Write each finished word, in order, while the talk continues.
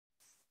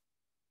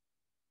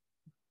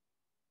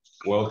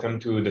Welcome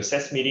to the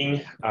SES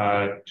meeting.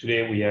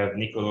 Today we have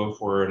Nicolo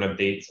for an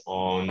update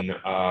on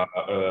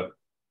a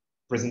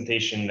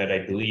presentation that I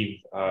believe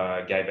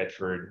Guy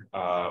Bedford,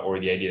 or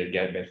the idea that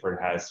Guy Bedford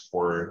has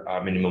for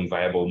minimum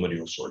viable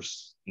module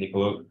source.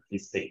 Nicolo,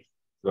 please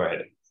go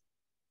ahead.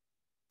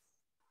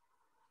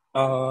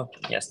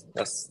 Yes,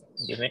 just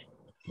give me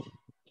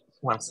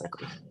 1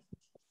 second.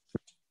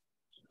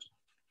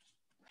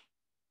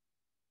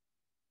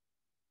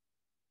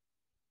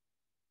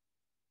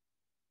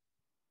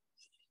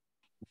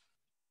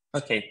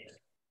 Okay.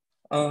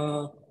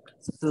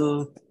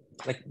 So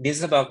like this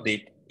is about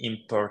the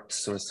import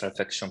source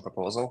reflection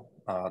proposal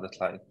that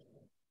like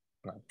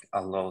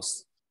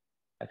allows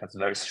like a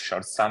very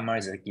short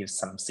summary that gives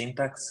some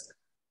syntax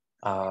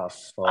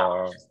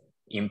for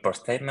import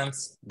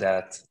statements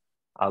that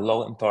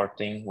allow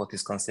importing what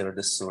is considered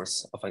the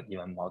source of a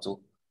given module.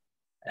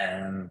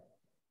 And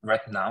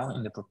right now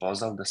in the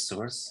proposal, the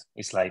source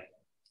is like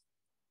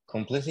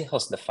completely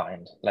host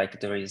defined.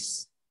 Like there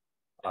is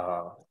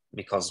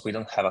because we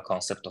don't have a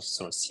concept of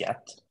source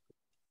yet.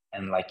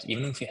 And like,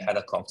 even if you had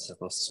a concept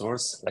of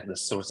source, like the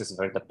source is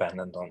very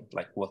dependent on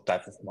like what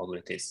type of module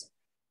it is.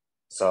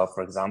 So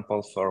for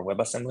example, for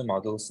WebAssembly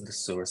modules, the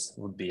source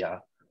would be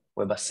a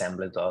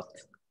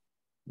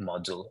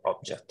WebAssembly.module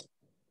object.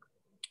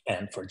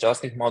 And for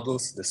JavaScript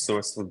modules, the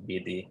source would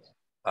be the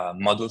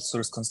module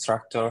source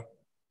constructor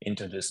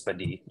introduced by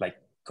the like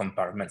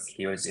Compartments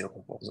Layer 0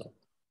 proposal.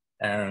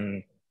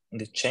 And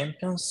the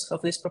champions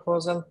of this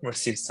proposal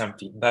received some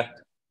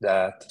feedback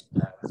that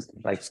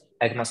like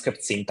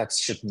ECMAScript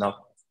syntax should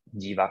not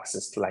give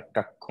access to like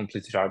a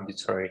completely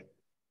arbitrary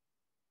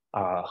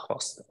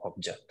host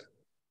object.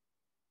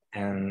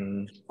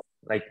 And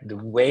like the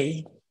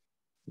way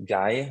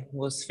Guy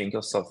was thinking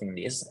of solving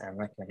this,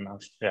 and I can now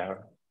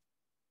share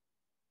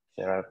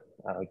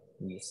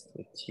this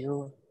with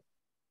you,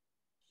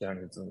 share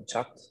in the Zoom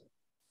chat,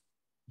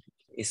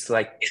 is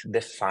like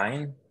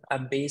define a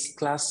base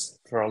class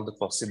for all the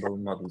possible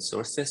module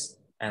sources.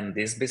 And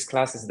this base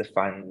class is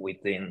defined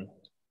within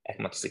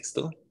ECMA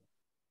 262.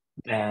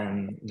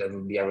 And there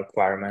will be a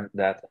requirement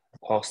that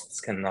hosts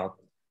cannot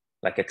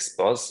like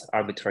expose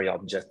arbitrary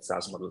objects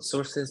as module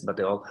sources, but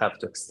they all have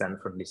to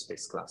extend from this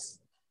base class.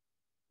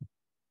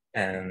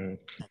 And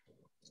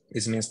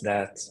this means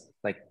that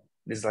like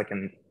this is like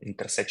an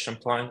intersection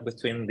point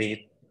between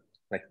the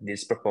like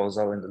this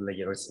proposal and the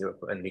layer 0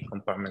 and the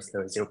compartments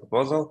layer 0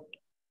 proposal,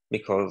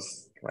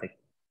 because like,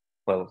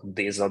 well,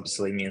 this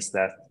obviously means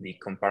that the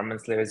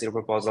compartments layer 0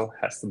 proposal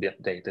has to be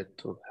updated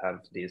to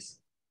have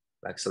this,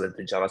 like, so that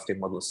the JavaScript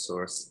module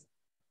source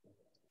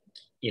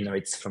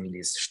inherits from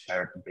this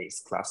shared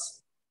base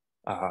class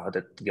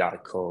that Guy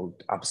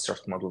called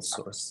abstract module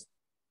source.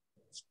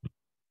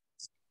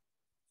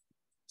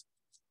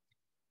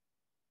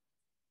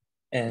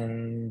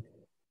 And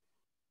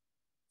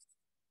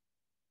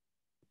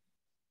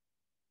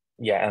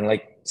yeah, and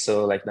like,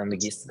 so like then the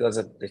gist goes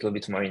a little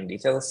bit more in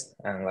details,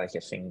 and like I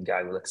think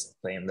Guy will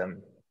explain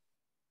them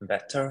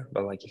better,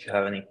 but like if you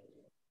have any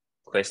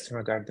question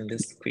regarding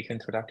this quick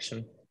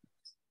introduction,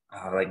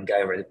 like Guy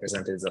already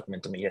presented his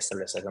document to me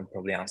yesterday, so I can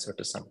probably answer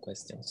to some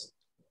questions.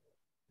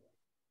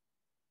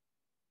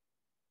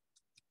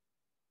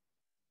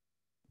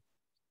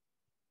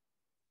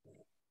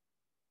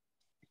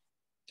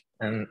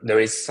 And there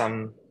is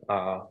some,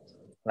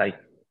 like,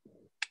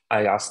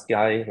 I asked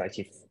Guy, like,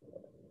 if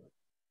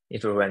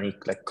there were any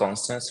like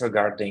concerns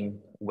regarding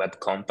web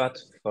compat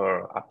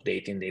for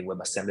updating the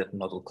WebAssembly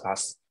module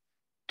class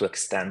to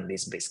extend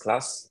this base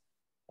class.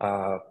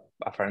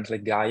 Apparently,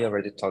 Guy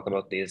already talked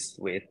about this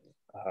with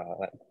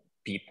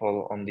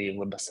people on the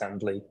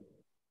WebAssembly,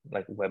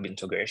 like web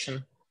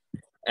integration,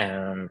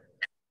 and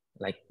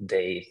like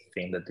they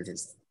think that this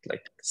is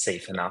like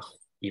safe enough,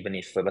 even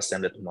if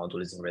WebAssembly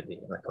module is already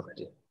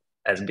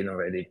has been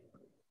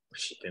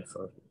shipping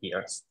for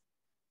years.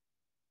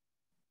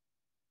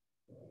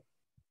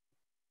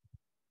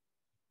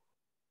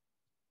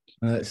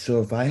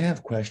 So if I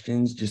have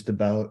questions just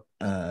about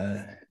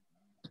kind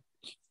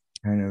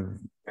of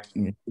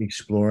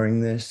exploring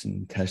this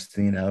and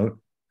testing it out,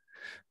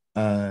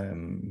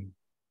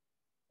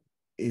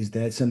 is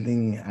that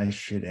something I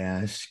should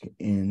ask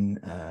in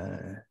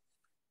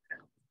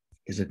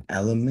is it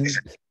Element,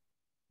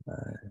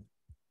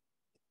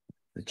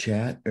 the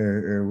chat,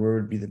 or where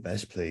would be the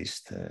best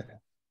place to?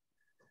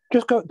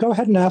 Just go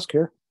ahead and ask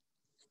here.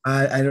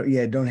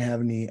 I don't have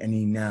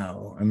any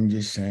now. I'm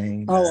just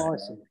saying. Oh, I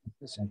see.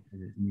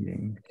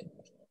 Meeting.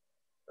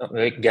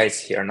 Guy's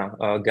here now.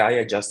 Guy,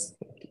 I just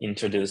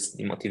introduced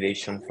the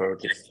motivation for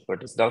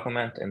this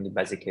document and the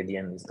basic idea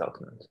in this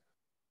document.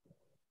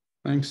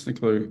 Thanks,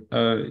 Nicolo.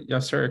 Yeah,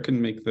 sorry, I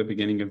couldn't make the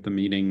beginning of the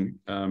meeting.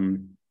 Yeah,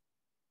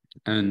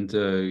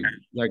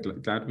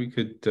 glad we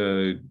could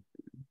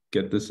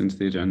get this into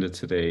the agenda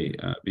today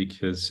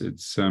because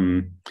it's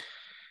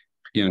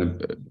you know,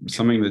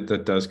 something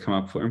that does come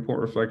up for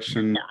import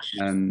reflection,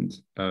 and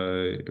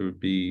it would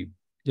be,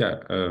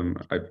 yeah,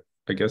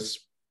 I guess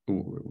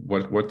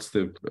what's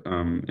the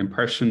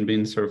impression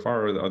been so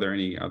far? Are there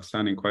any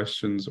outstanding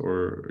questions?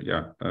 Or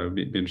yeah, it'd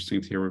be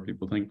interesting to hear what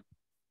people think.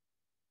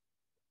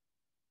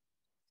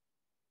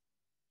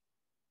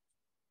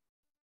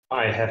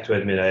 I have to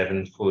admit, I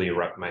haven't fully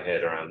wrapped my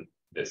head around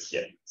this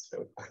yet.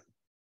 So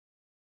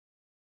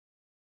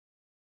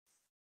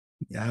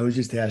yeah, I was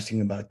just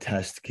asking about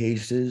test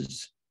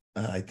cases.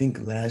 I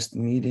think last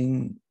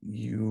meeting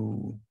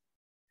you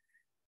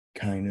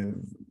kind of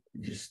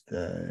just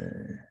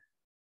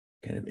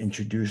kind of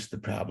introduced the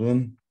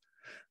problem.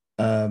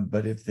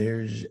 But if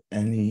there's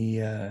any,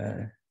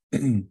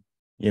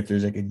 if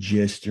there's like a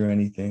gist or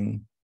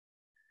anything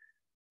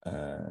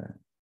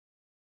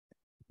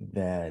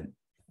that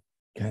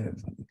kind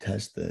of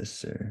tests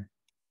this or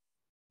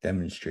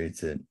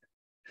demonstrates it,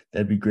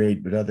 that'd be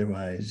great. But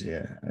otherwise,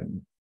 yeah,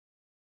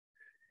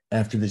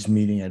 after this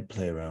meeting, I'd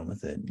play around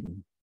with it.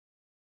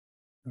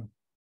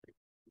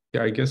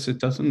 Yeah, I guess it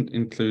doesn't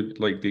include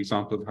like the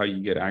example of how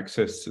you get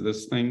access to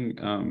this thing,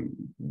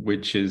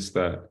 which is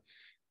that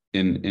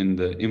in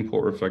the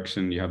import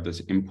reflection, you have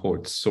this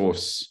import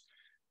source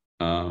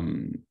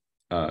from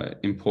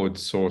module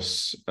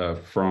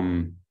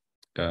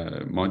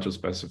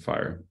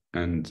specifier,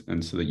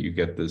 and so that you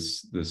get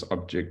this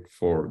object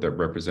that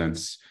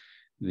represents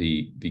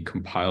the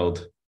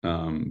compiled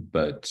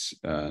but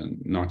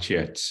not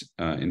yet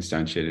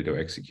instantiated or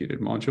executed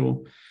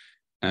module.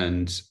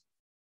 And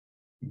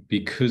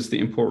because the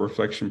import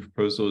reflection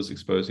proposal is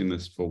exposing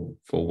this for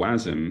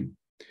WASM,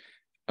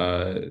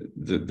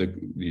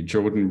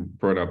 Jordan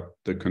brought up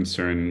the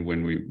concern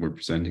when we were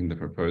presenting the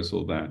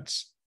proposal that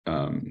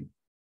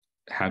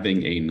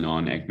having a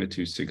non-ECMA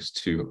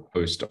 262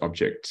 host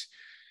object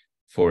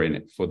for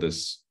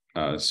this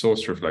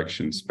source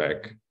reflection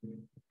spec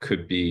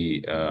could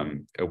be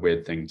a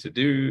weird thing to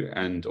do,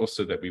 and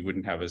also that we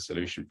wouldn't have a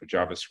solution for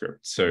JavaScript.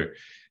 So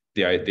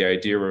the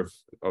idea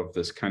of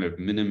this kind of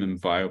minimum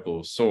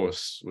viable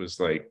source was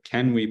like,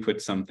 can we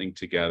put something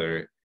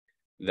together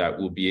that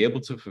will be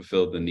able to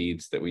fulfill the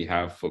needs that we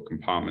have for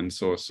compartment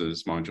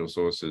sources, module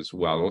sources,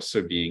 while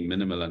also being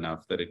minimal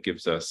enough that it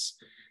gives us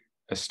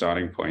a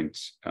starting point.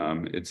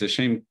 It's a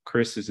shame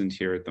Chris isn't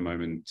here at the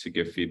moment to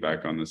give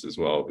feedback on this as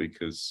well,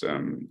 because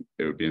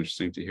it would be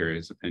interesting to hear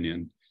his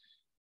opinion.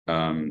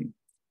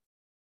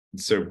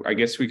 So I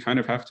guess we kind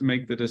of have to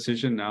make the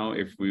decision now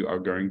if we are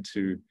going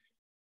to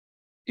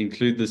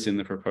include this in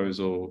the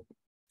proposal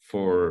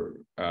for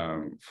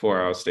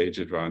our stage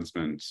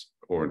advancement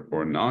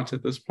or not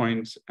at this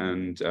point.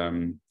 And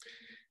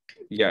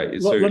yeah,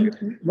 so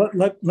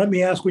let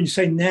me ask, when you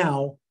say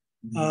now,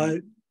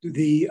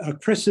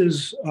 Chris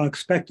is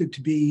expected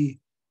to be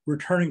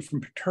returning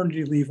from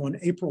paternity leave on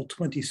April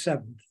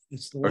 27th.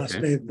 It's the last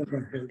day that I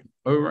heard.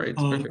 Oh, right.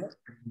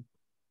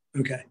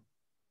 Okay.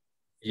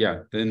 Yeah,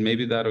 then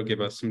maybe that'll give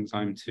us some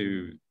time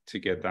to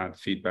get that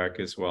feedback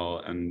as well,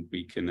 and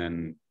we can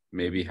then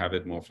maybe have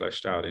it more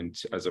fleshed out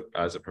into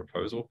as a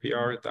proposal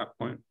PR at that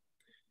point.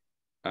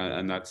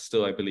 And that's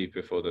still, I believe,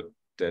 before the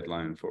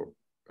deadline for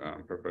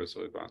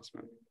proposal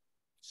advancement.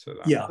 So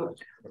that, yeah,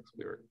 that's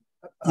clear.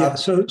 Yeah.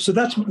 So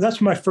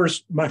that's my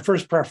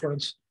first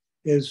preference,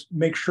 is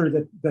make sure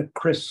that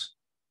Chris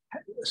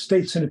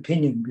states an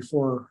opinion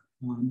before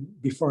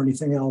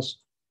anything else.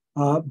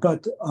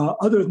 But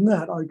other than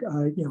that,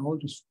 I'll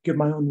just give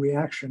my own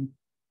reaction,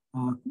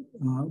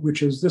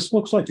 which is this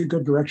looks like a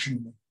good direction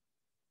to me.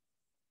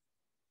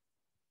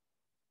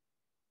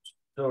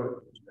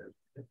 So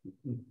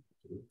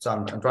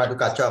I'm trying to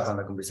catch up on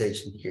the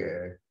conversation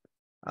here.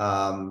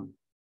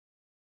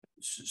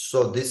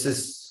 So this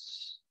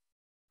is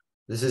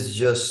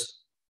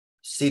just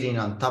sitting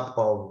on top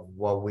of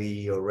what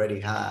we already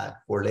had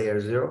for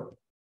layer 0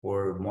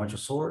 for module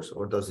source,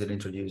 or does it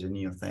introduce a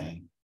new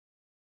thing?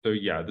 So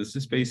yeah, this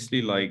is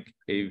basically like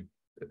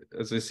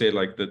as I say,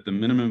 like the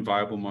minimum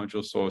viable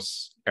module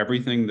source,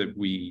 everything that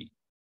we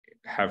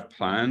have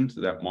planned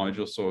that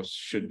module source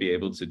should be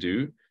able to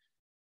do.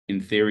 In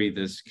theory,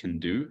 this can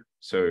do.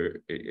 So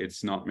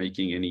it's not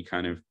making any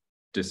kind of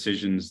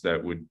decisions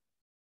that would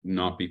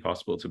not be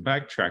possible to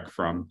backtrack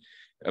from,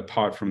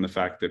 apart from the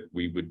fact that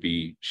we would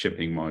be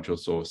shipping module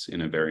source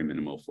in a very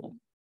minimal form.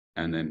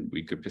 And then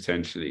we could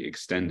potentially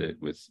extend it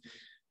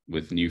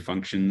with new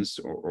functions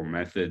or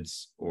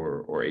methods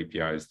or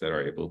APIs that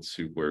are able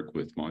to work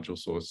with module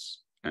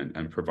source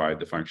and provide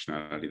the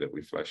functionality that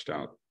we fleshed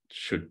out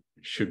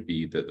should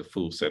be the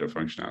full set of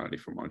functionality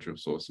for module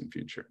source in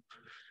future.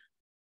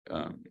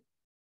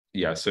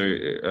 Yeah, so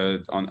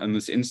on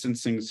this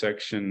instancing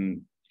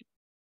section,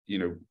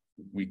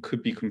 we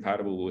could be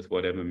compatible with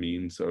whatever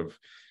means of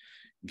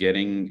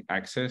getting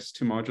access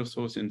to module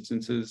source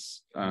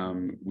instances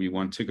we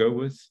want to go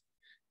with.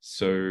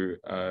 So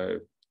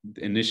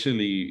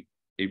initially,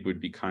 it would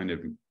be kind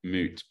of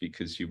moot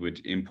because you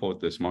would import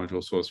this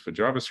module source for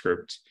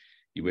JavaScript.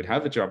 You would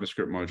have a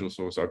JavaScript module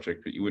source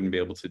object, but you wouldn't be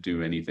able to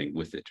do anything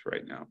with it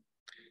right now.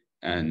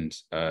 And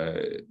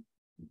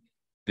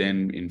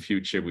then in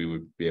future, we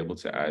would be able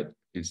to add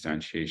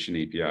instantiation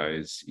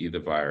APIs either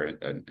via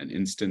an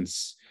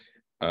instance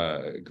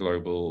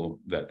global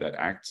that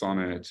acts on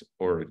it,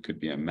 or it could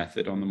be a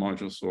method on the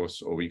module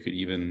source, or we could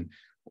even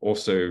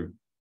also,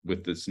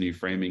 with this new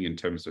framing in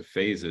terms of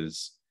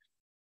phases,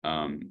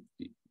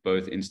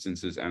 both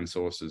instances and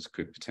sources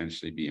could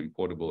potentially be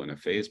importable in a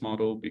phase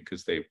model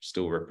because they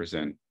still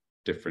represent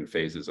different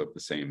phases of the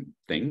same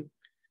thing.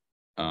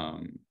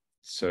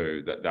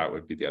 So that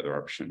would be the other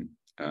option.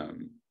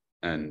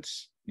 And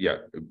yeah,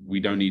 we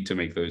don't need to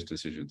make those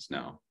decisions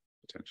now,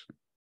 potentially.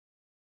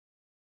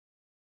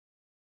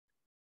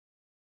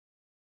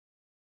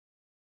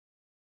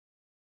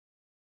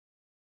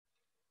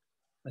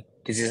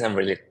 This isn't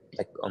really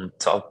like on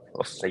top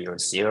of layer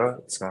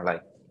 0. It's more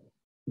like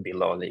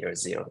below layer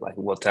 0. Like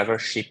whatever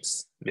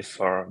ships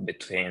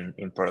between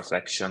import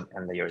reflection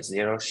and layer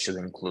 0 should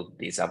include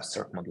this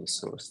abstract module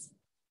source.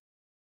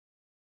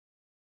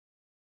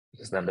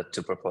 Because then the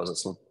two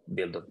proposals will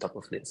build on top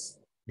of this.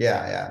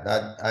 Yeah,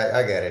 that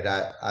I get it.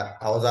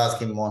 I was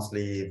asking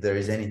mostly if there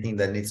is anything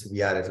that needs to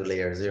be added to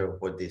layer 0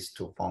 for this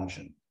to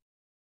function,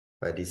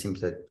 but it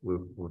seems that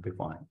we'll be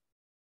fine.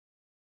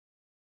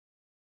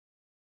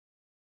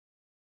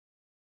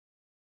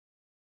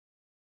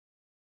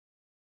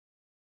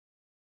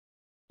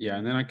 Yeah,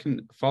 and then I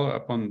can follow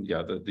up on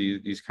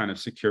these kind of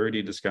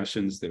security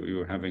discussions that we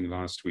were having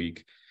last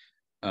week.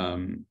 I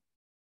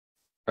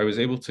was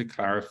able to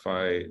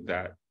clarify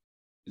that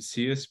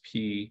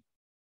CSP.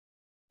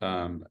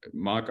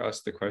 Mark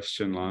asked the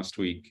question last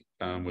week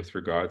with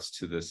regards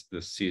to the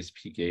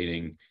CSP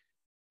gating.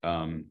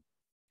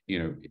 You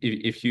know,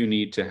 if you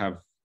need to have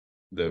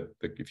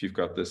if you've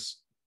got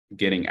this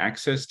getting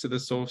access to the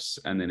source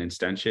and then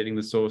instantiating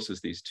the source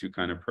as these two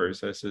kind of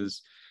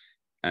processes,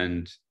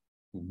 and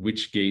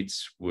which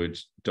gates would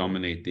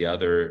dominate the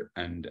other,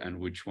 and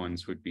which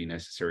ones would be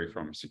necessary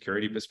from a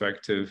security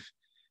perspective,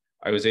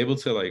 I was able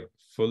to like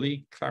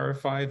fully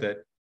clarify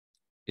that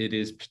it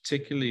is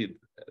particularly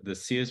the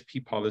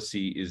CSP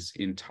policy is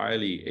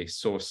entirely a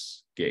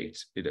source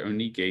gate. It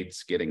only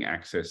gates getting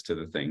access to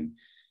the thing.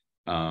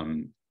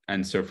 And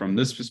so from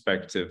this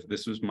perspective,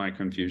 this was my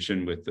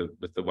confusion with the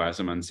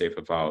WASM unsafe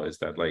eval, is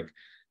that like,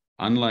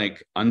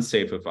 unlike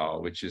unsafe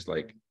eval, which is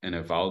like an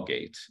eval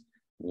gate,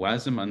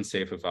 WASM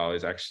unsafe eval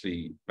is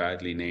actually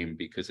badly named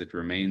because it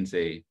remains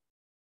a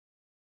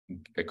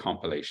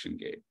compilation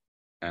gate.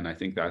 And I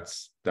think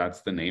that's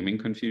the naming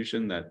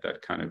confusion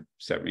that kind of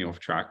set me off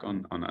track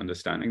on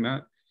understanding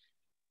that.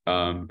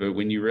 But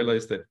when you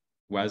realize that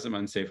WASM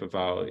unsafe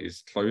eval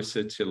is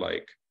closer to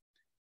like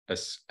a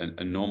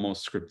normal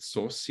script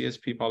source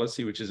CSP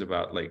policy, which is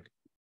about like,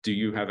 do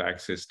you have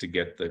access to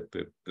get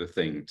the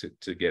thing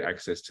to get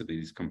access to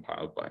these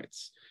compiled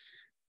bytes?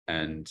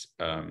 And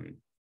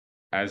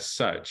as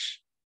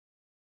such,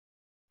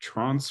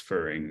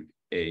 transferring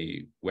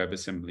a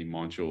WebAssembly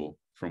module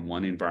from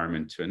one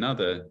environment to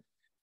another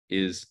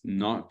is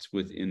not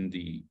within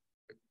the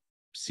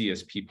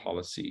CSP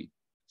policy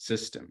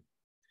system,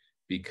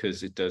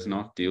 because it does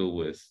not deal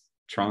with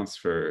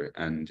transfer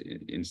and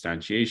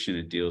instantiation.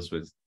 It deals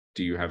with,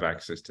 do you have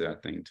access to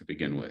that thing to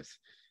begin with?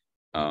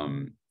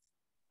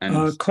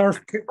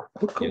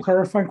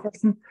 Clarifying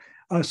question.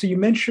 So you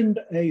mentioned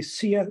a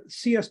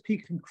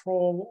CSP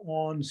control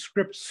on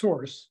script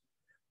source.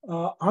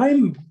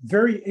 I'm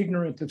very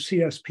ignorant of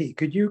CSP.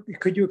 Could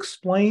you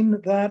explain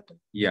that?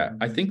 Yeah,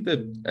 I think that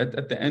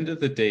at the end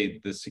of the day,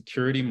 the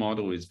security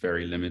model is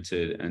very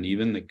limited, and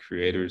even the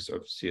creators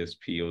of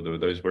CSP, although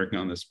those working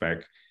on the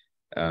spec,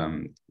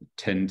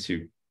 tend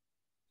to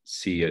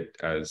see it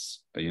as,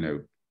 you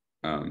know,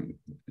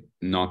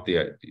 not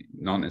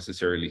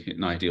necessarily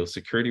an ideal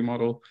security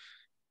model.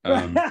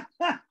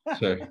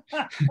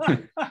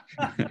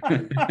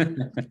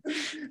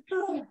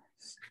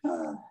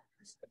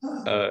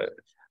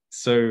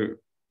 So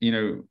you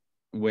know,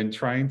 when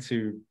trying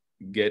to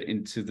get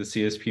into the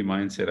CSP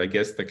mindset, I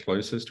guess the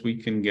closest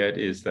we can get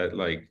is that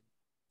like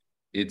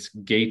it's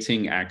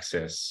gating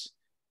access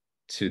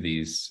to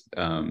these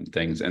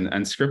things,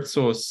 and script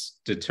source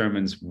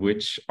determines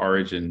which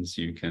origins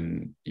you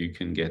can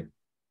get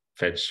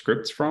fetch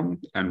scripts from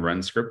and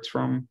run scripts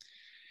from.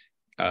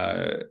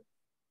 So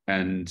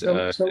let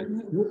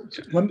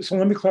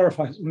me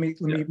clarify. Let me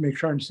make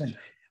sure I understand.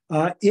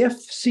 If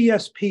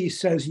CSP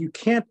says you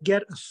can't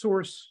get a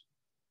source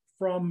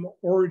from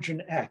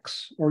origin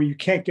X, or you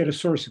can't get a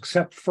source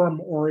except from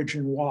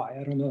origin Y,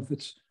 I don't know if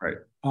it's right.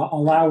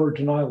 Allow or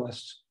deny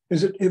lists.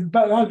 Is it?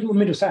 But let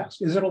me just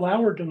ask: is it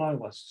allow or deny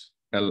lists?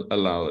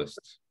 Allow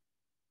lists.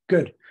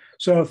 Good.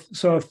 So if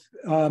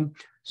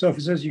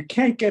it says you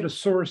can't get a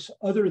source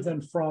other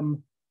than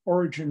from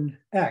origin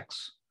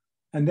X,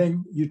 and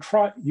then if you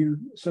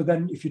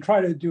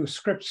try to do a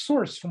script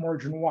source from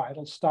origin Y,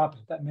 it'll stop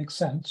it. That makes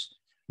sense.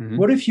 Mm-hmm.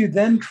 What if you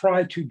then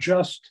try to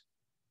just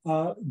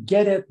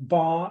get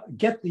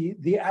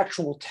the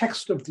actual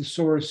text of the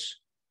source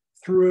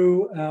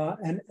through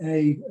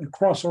a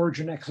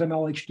cross-origin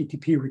XML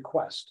HTTP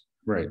request?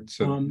 Right.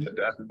 So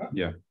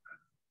yeah.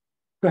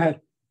 Go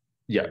ahead.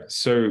 Yeah.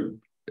 So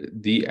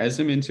the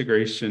ESM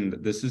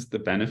integration, this is the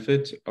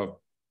benefit of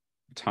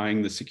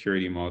tying the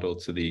security model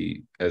to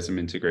the WASM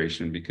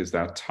integration, because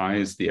that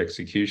ties the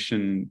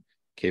execution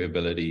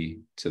capability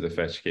to the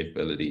fetch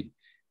capability.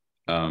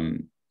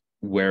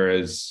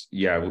 Whereas,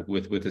 yeah,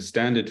 with a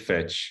standard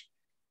fetch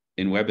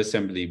in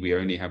WebAssembly, we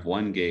only have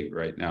one gate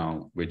right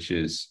now, which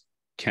is,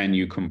 can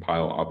you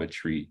compile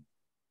arbitrary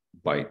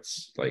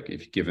bytes? Like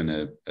if given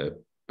a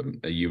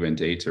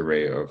uint8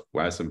 array of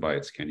WASM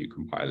bytes, can you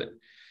compile it?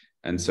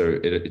 And so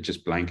it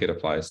just blanket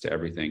applies to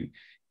everything.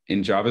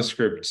 In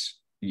JavaScript,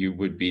 you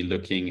would be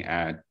looking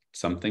at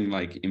something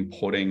like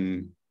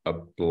importing a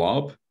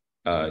blob.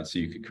 So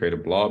you could create a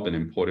blob and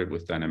import it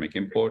with dynamic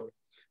import.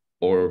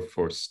 Or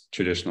for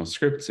traditional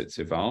scripts, it's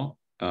eval.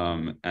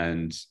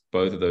 And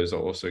both of those are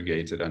also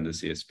gated under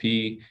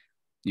CSP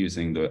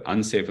using the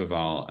unsafe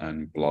eval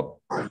and blob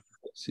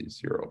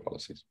policies, URL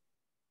policies.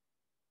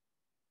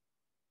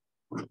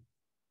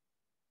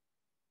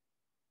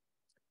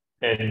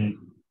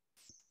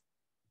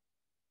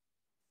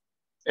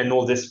 And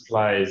all this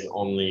applies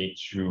only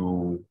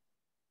to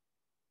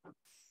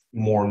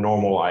more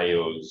normal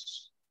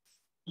IOs,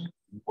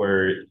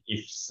 where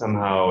if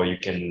somehow you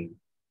can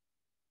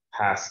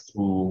pass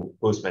through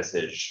post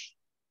message,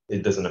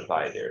 it doesn't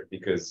apply there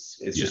because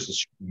it's just a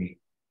stream.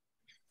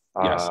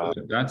 Yes,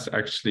 that's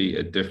actually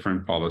a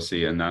different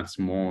policy, and that's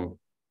more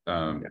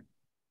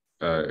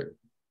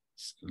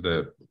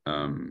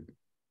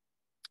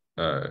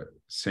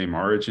same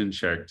origin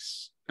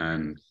checks,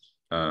 and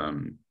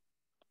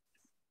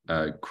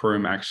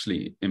Chrome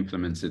actually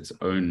implements its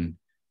own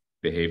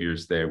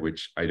behaviors there,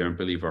 which I don't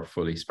believe are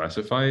fully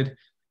specified.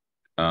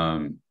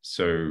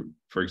 So,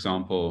 for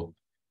example,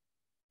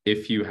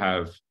 if you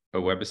have a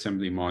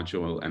WebAssembly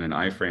module and an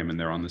iframe and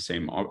they're on the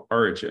same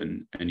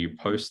origin and you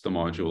post the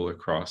module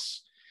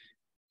across,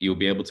 you'll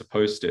be able to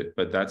post it,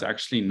 but that's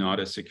actually not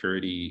a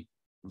security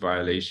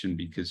violation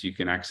because you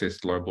can access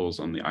globals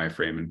on the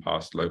iframe and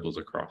pass globals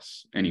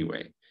across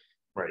anyway,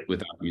 right,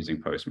 without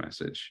using post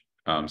message.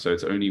 So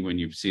it's only when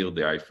you've sealed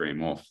the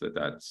iframe off that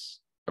that's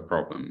a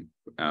problem.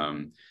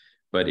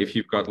 But if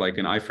you've got like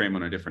an iframe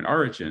on a different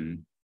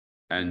origin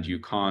and you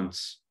can't,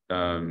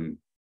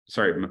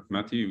 sorry,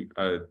 Matthew,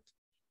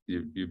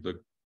 you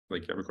look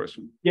like you have a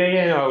question.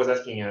 Yeah, no, I was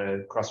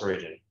asking cross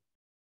origin.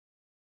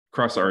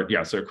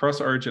 Yeah, so cross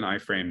origin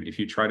iframe, if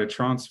you try to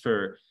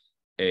transfer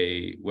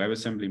a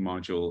WebAssembly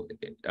module,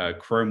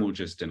 Chrome will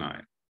just deny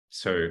it.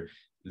 So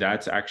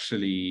that's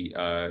actually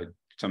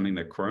something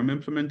that Chrome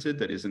implemented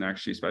that isn't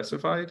actually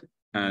specified,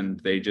 and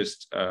they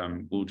just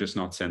will just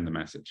not send the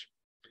message.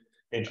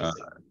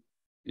 Interesting.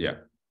 Yeah,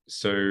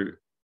 so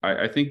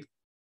I think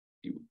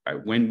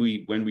when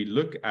we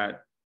look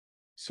at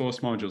source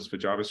modules for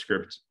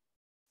JavaScript,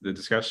 the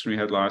discussion we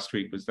had last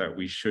week was that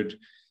we should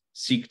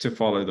seek to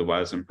follow the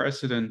WASM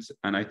precedent,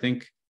 and I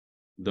think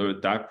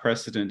that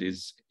precedent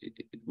is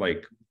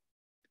like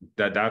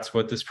that's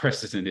what this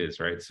precedent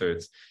is, right? So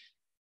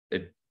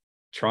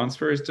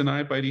transfer is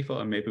denied by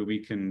default, and maybe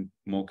we can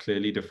more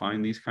clearly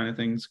define these kind of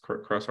things,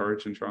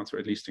 cross-origin transfer,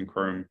 at least in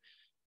Chrome.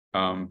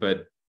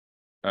 But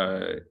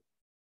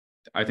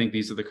I think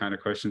these are the kind of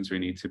questions we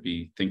need to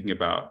be thinking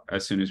about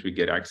as soon as we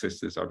get access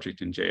to this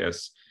object in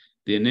JS.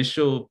 The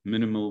initial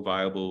minimal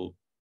viable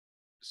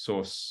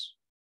source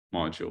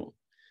module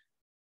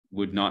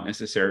would not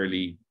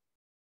necessarily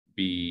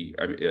be,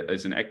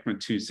 as an ECMA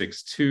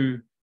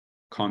 262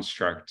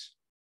 construct,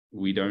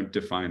 we don't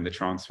define the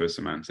transfer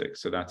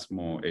semantics. So that's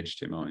more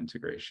HTML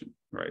integration,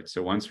 right?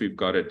 So once we've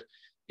got it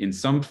in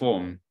some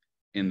form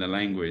in the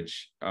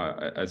language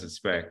as a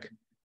spec,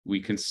 we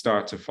can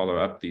start to follow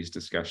up these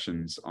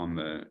discussions on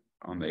the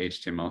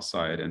HTML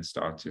side and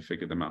start to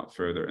figure them out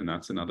further. And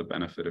that's another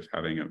benefit of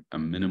having a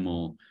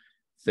minimal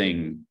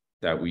thing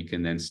that we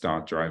can then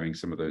start driving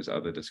some of those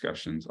other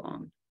discussions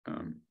on.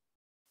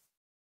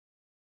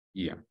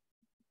 Yeah.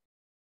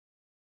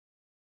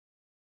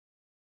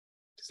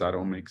 Does that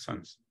all make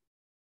sense?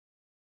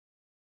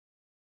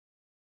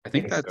 I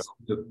think that's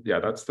so.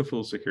 That's the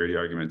full security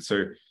argument.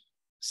 So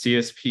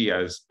CSP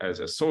as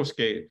a source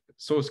gate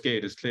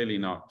is clearly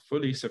not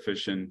fully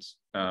sufficient,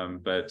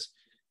 but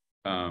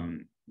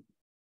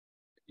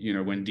you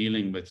know, when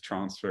dealing with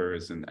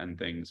transfers and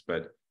things,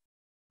 but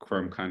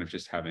Chrome kind of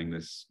just having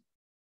this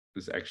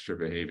extra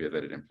behavior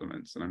that it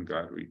implements, and I'm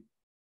glad we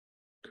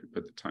could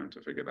put the time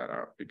to figure that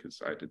out because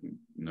I didn't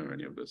know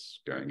any of this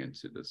going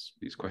into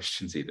these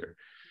questions either.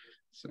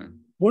 So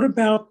what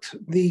about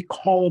the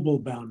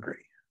callable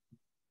boundary?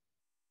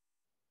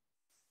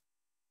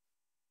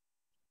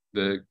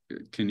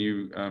 Can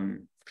you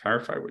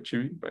clarify what you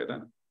mean by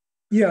that?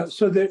 Yeah,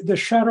 so the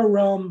shadow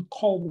realm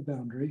callable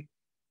boundary,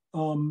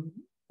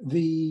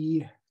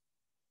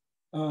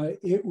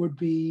 it would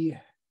be.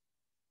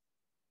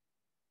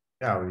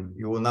 Yeah,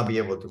 you will not be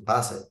able to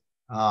pass it.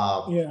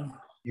 Yeah.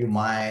 You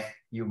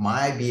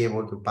might be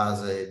able to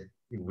pass it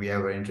if we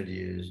ever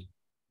introduce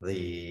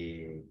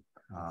the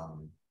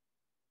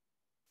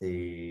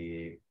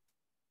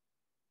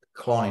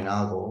cloning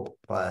algo,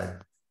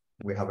 but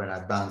we haven't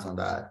advanced on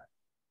that.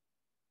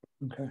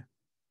 Okay.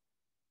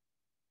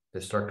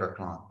 The structure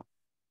clone.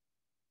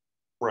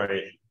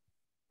 Right.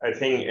 I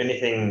think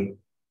anything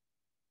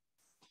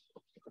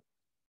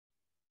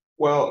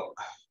Well,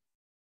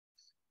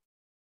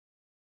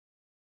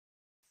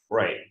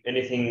 right.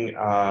 Anything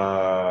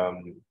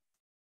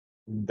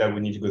that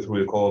we need to go through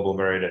the callable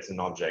variable that's an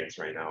object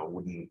right now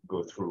wouldn't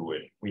go through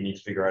it. We need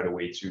to figure out a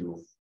way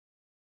to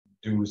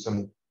do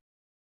some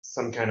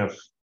kind of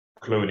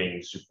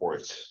cloning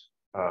support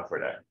for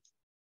that.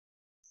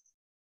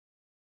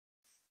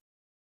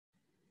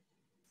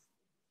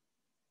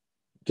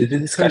 Did the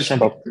discussion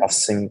about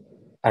passing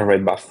array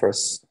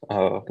buffers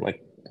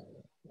like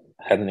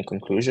had any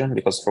conclusion?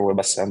 Because for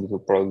WebAssembly it will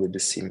probably be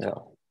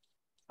similar.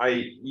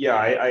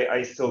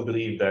 I still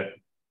believe that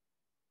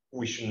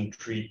we shouldn't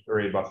treat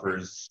array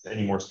buffers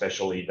any more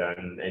specially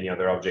than any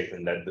other object,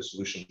 and that the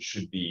solution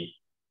should be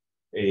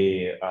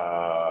a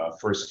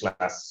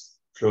first-class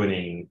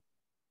cloning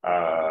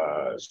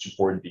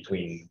support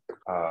between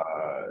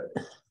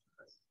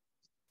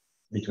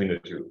the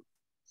two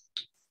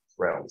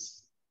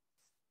realms.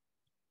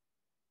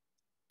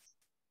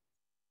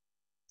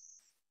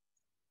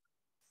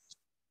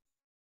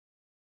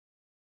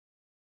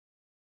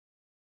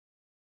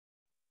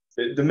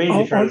 The main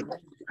difference between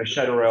a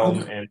shadow realm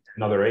and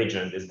another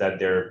agent is that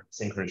they're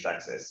synchronous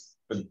access.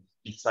 But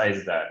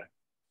besides that,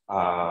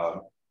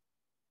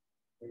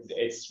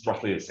 it's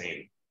roughly the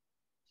same.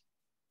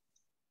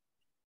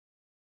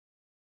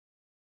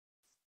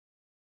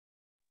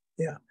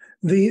 Yeah,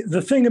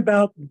 the thing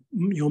about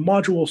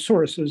module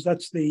sources,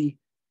 that's the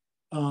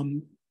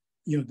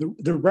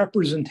the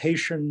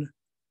representation,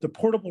 the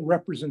portable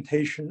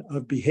representation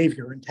of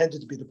behavior,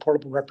 intended to be the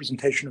portable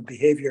representation of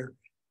behavior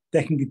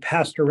that can be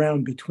passed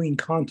around between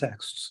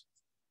contexts.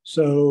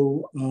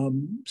 So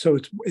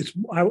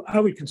I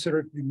would consider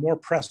it to be more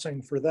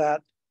pressing for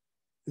that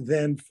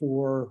than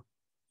for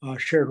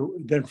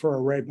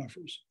array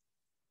buffers.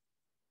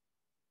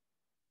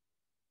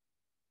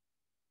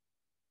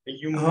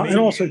 And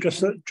also,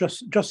 just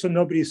so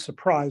nobody's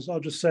surprised,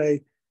 I'll just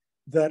say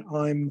that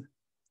I'm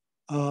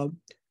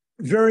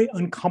very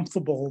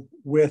uncomfortable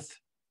with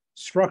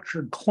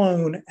structured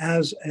clone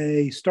as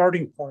a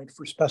starting point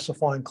for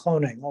specifying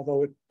cloning,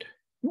 although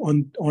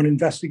on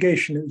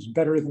investigation it was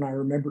better than I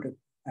remembered it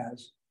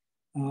as.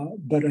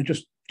 But I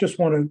just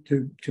wanted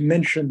to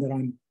mention that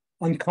I'm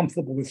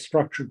uncomfortable with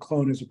structured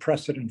clone as a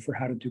precedent for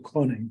how to do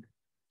cloning,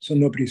 so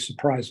nobody's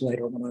surprised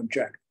later when I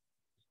object.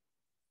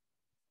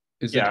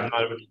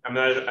 I'm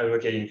not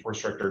advocating for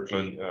structured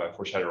clone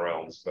for shadow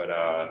realms,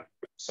 but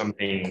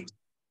something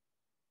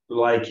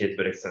like it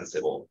but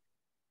extensible.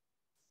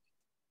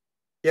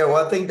 Yeah,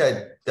 one thing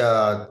that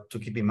to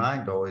keep in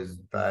mind though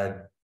is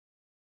that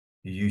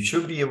you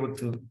should be able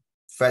to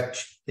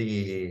fetch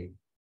the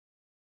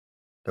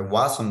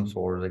WASM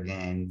source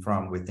again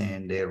from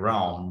within the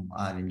realm,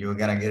 and you're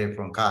gonna get it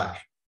from cache.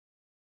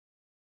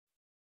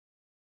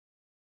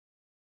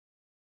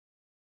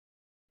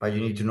 But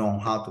you need to know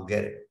how to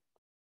get it.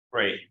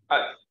 Right.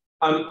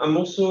 I'm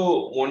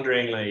also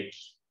wondering, like,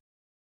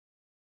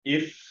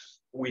 if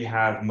we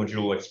have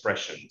modular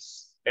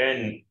expressions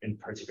and in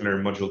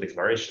particular modular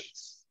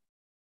declarations,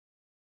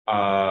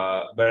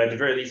 but at the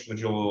very least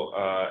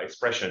modular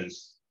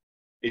expressions,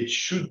 it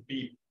should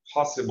be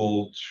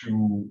possible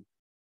to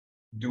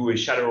do a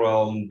shadow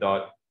realm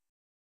dot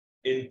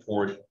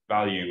import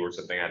value or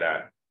something like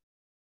that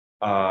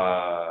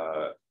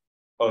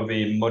of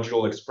a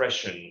modular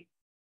expression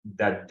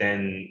that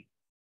then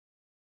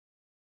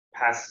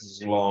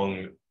passes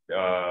along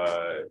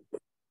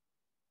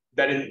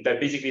that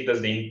basically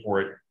does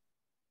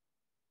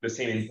the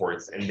same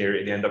imports, and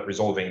they end up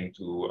resolving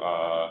to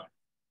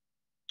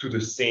the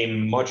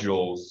same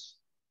modules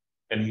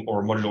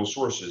or module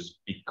sources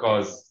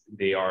because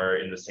they are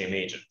in the same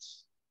agent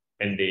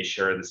and they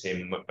share the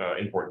same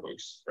import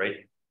hooks,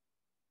 right?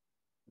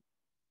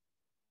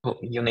 Well,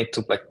 you need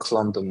to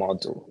clone the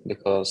module,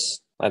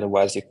 because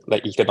otherwise you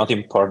cannot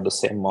import the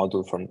same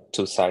module from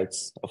two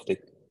sides of the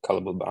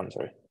callable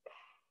boundary.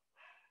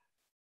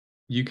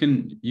 You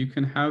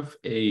can have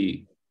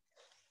a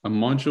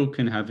module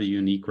can have a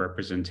unique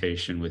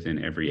representation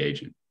within every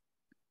agent.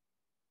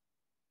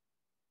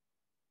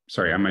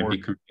 Sorry, I might be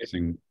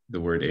confusing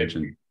the word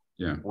agent.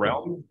 Yeah.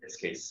 Realm in this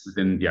case.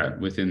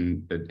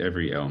 Within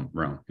every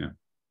realm. Yeah.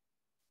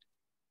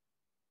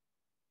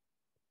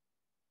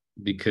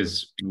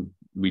 Because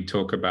we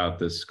talk about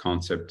this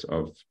concept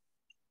of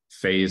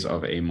phase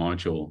of a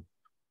module,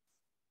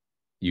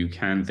 you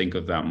can think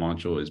of that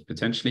module as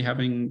potentially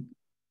having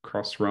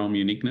cross-realm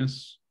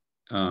uniqueness,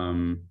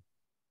 in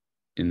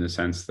the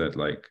sense that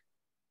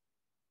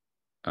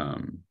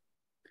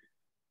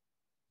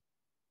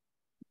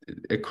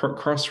a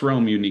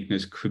cross-realm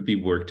uniqueness could be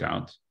worked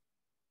out,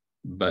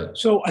 but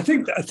so I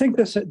think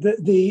this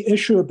the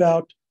issue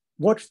about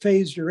what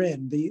phase you're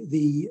in,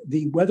 the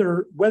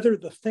whether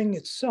the thing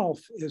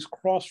itself is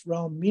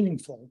cross-realm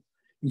meaningful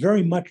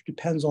very much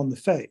depends on the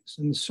phase.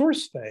 In the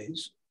source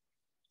phase,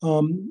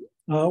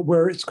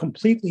 where it's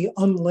completely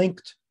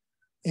unlinked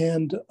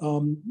and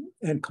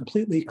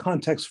completely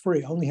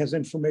context-free, only has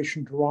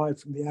information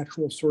derived from the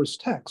actual source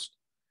text,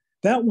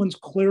 that one's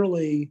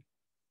clearly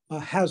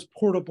has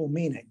portable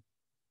meaning.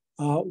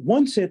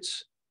 Once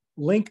it's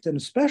linked, and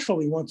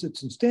especially once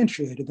it's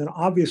instantiated, then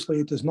obviously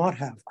it does not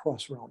have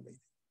cross-realm meaning.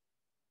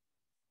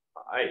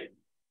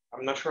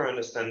 I'm not sure I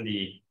understand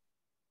the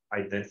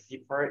identity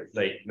part.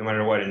 Like, no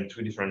matter what, in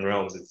two different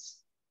realms,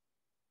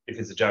 if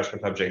it's a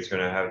JavaScript object,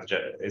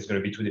 it's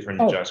going to be two different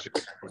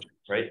JavaScript objects,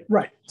 right?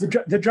 Right. The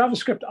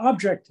JavaScript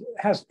object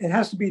has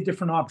to be a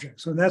different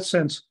object. So in that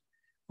sense,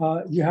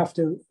 you have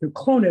to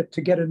clone it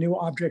to get a new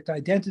object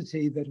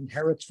identity that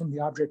inherits from the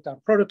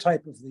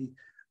object.prototype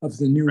of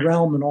the new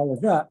realm and all of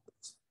that.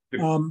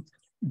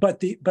 But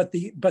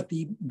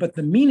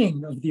the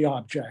meaning of the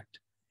object,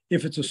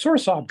 if it's a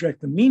source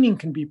object, the meaning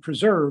can be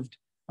preserved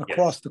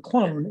across the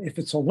clone. If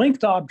it's a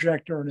linked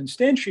object or an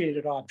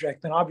instantiated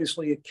object, then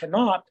obviously it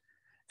cannot.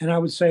 And I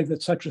would say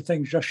that such a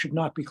thing just should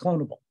not be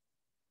clonable.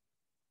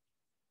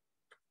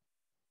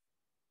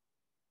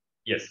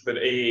 Yes, but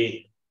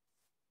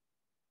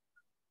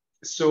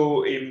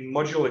so a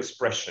module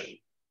expression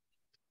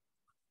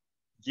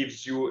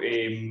gives you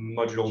a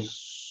module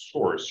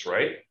source,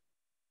 right?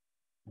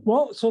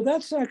 Well, so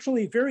that's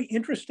actually a very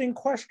interesting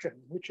question,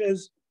 which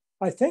is,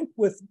 I think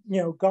with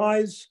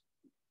Guy's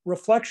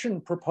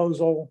reflection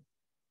proposal,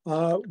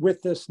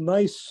 with this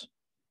nice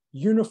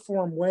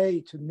uniform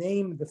way to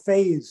name the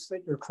phase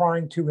that you're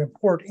trying to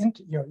import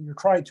into, you're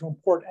trying to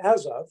import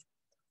as of.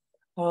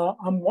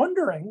 I'm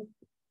wondering,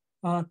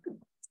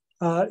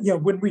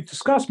 when we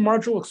discuss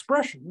module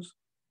expressions,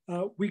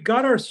 we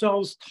got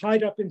ourselves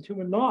tied up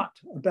into a knot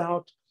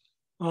about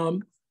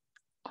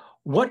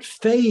what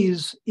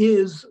phase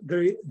is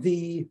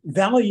the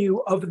value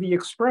of the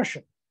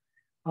expression.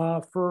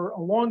 For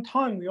a long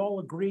time, we all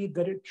agreed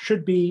that it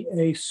should be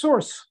a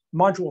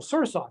module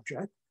source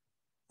object,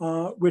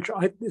 which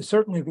is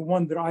certainly the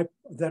one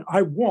that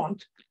I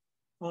want.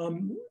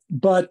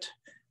 But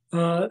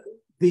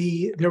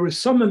there was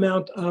some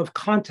amount of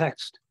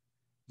context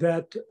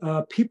that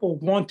people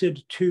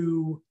wanted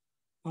to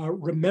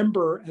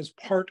remember as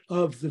part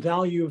of the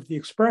value of the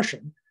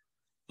expression.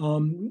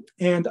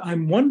 And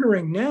I'm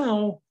wondering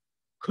now,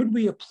 could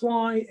we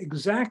apply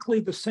exactly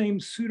the same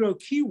pseudo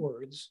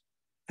keywords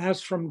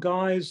as from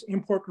Guy's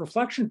import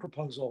reflection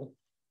proposal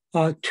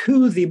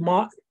to the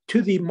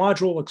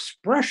module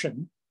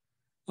expression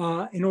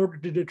in order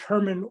to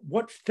determine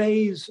what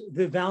phase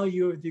the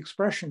value of the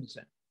expression is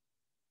in?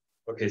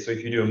 Okay, so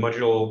if you do a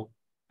module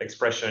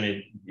expression,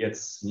 it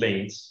gets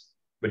linked.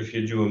 But if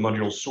you do a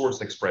module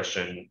source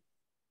expression,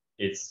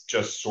 it's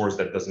just source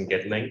that doesn't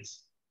get linked.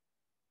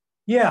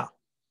 Yeah.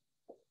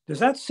 Does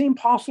that seem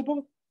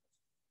possible?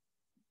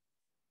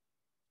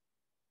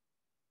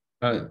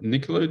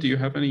 Nicolo, do you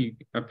have any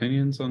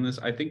opinions on this?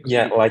 I think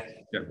like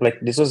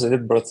this was a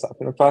bit brought up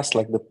in the past.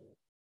 Like the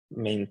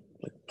main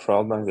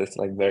problem is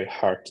very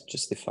hard to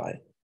justify,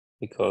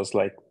 because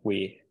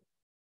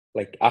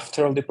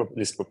after all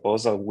this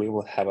proposal, we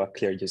will have a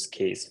clear use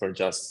case for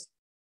just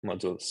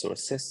module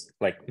sources,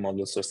 like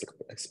module source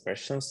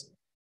expressions.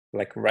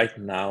 Like right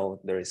now,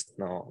 there is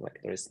no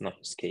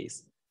use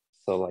case.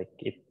 So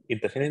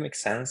it definitely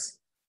makes sense.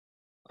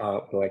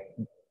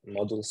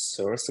 Module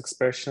source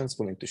expressions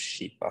will need to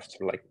ship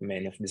after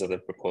many of these other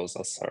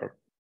proposals are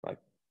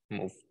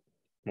moved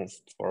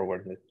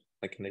forward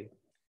in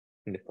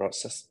the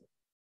process.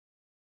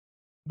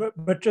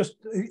 But just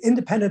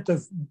independent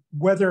of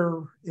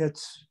whether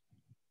it's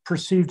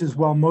perceived as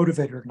well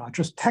motivated or not,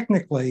 just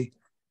technically,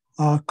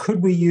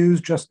 could we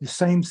use just the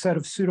same set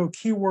of pseudo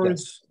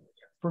keywords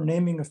for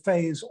naming a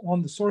phase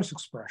on the source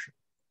expression?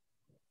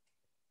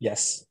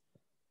 Yes.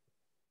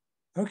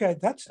 Okay,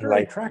 that's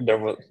very attractive.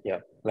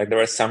 There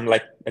were some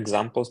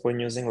examples when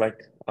using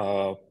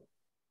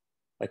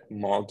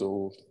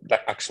module.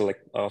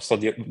 So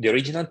the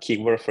original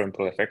keyword for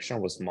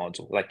imperfection was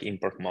module,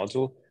 import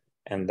module,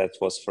 and that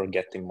was for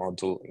getting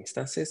module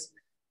instances,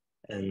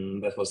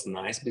 and that was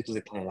nice because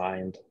it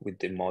aligned with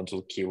the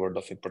module keyword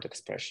of import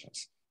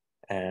expressions.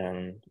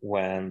 And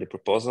when the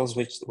proposals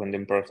when the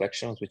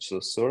imperfection switched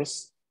to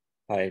source,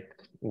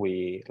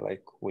 we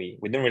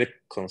didn't really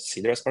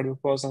consider as part of the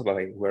proposal, but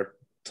we're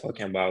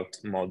talking about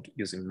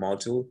using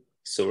module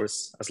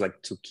source as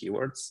two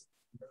keywords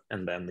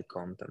and then the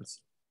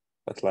contents.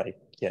 But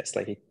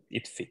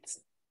it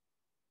fits.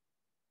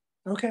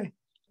 Okay.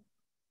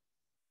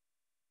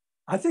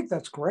 I think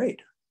that's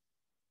great.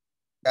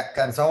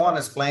 Can someone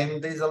explain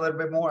this a little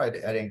bit more? I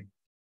didn't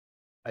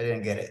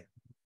get it.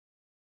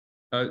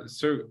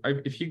 So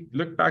if you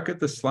look back at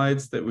the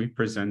slides that we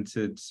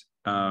presented,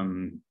 I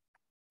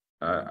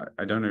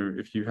don't know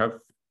if you have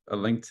a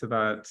link to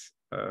that,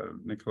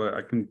 Nicola.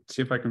 I can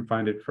see if I can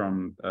find it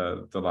from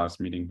the last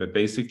meeting. But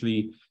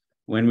basically,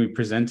 when we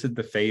presented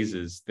the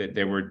phases, that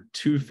there were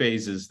two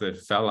phases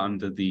that fell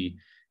under the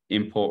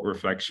import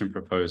reflection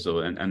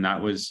proposal, and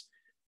that was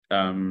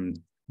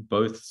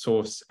both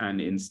source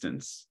and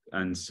instance.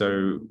 And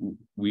so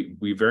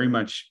we very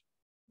much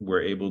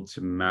were able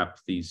to map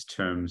these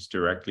terms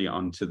directly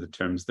onto the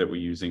terms that we're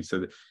using, so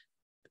that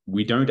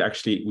we don't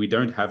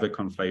have a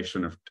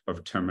conflation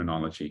of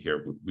terminology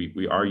here.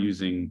 We are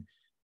using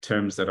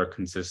terms that are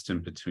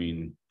consistent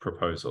between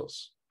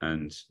proposals.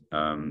 And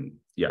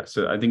yeah,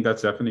 so I think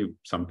that's definitely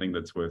something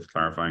that's worth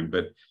clarifying.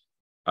 But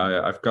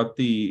I've got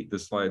the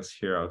slides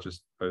here. I'll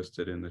just post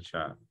it in the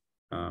chat.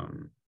 Oh,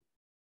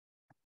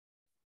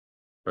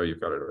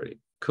 you've got it already.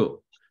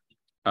 Cool.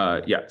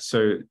 Yeah,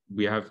 so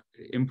we have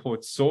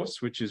import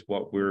source, which is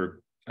what we're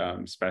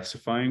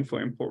specifying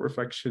for import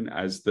reflection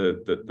as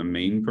the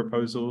main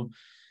proposal.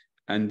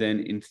 And then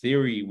in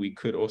theory, we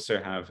could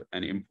also have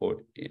an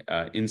import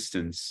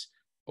instance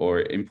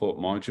or import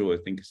module,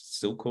 I think it's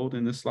still called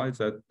in the slides,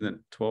 that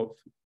 12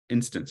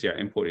 instance, yeah,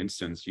 import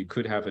instance. You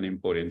could have an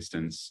import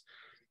instance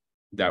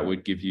that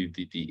would give you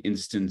the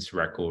instance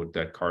record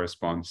that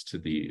corresponds to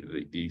the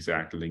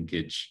exact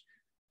linkage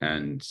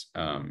and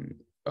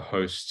a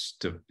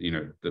host to, you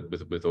know,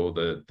 with all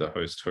the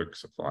host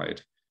hooks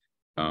applied.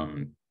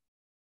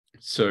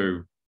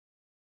 So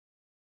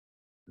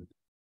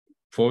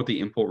for the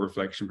import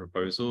reflection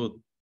proposal,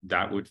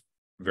 that would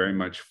very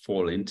much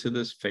fall into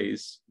this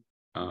phase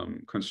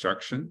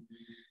construction,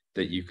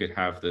 that you could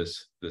have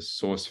this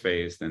source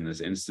phase, then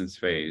this instance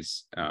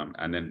phase,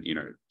 and then, you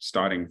know,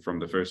 starting from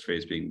the first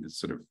phase being the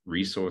sort of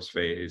resource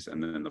phase,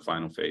 and then the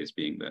final phase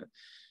being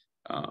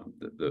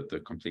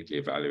the completely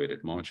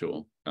evaluated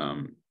module.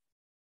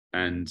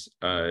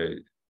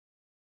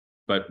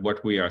 But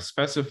what we are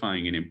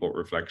specifying in import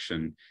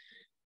reflection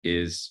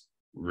is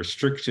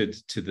restricted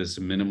to this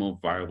minimal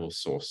viable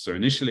source. So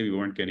initially we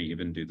weren't going to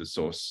even do the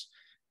source,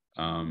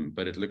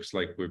 but it looks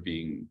like we're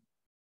being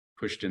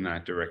pushed in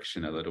that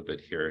direction a little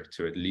bit here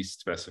to at least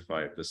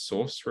specify the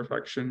source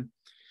reflection.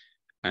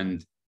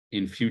 And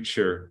in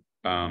future,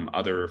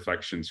 other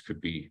reflections could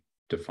be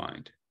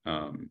defined.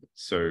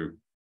 So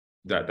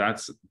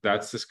that's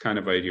this kind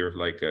of idea of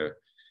like a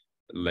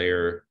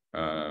layer.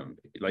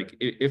 Like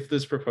if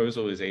this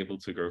proposal is able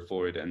to go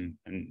forward, and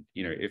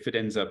you know, if it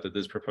ends up that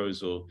this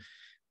proposal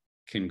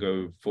can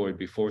go forward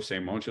before, say,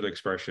 modular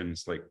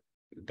expressions, like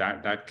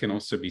that can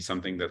also be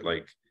something that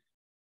like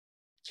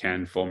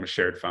can form a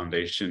shared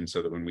foundation,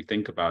 so that when we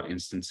think about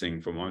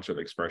instancing for modular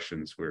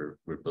expressions, we're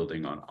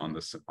building on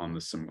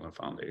the similar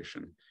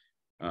foundation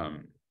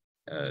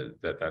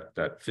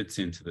that fits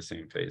into the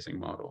same phasing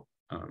model.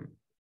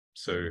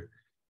 So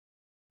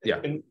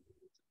yeah.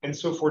 And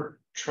so for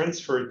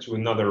transfer to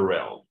another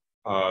realm,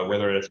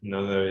 whether it's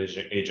another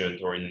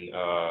agent or in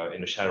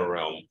a shadow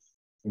realm,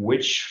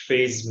 which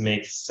phase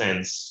makes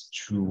sense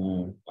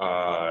to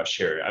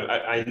share?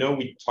 I know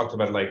we talked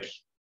about like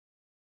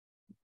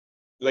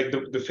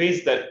the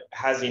phase that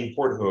has the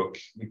import hook,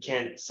 you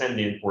can't send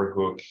the import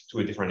hook to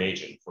a different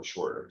agent for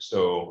sure.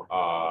 So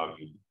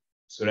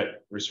so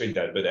that restrict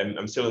that, but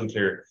I'm still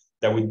unclear.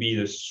 That would be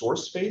the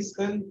source phase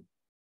then?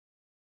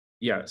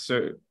 Yeah,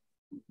 so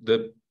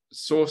the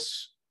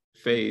source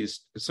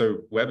phase, so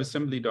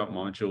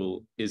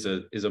WebAssembly.module is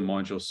a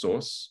module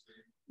source,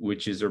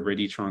 which is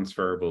already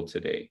transferable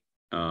today.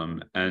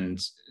 And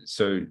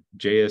so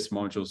JS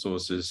module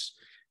sources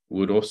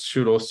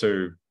should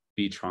also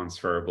be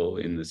transferable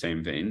in the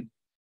same vein.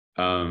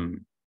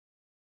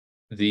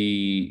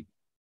 The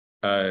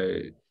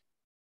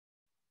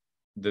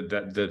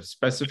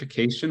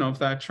specification of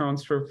that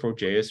transfer for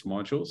JS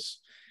modules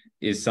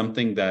is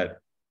something that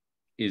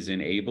is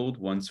enabled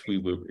once we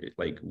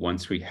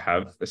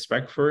have a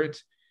spec for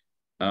it.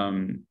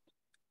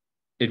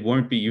 It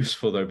won't be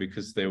useful though,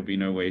 because there will be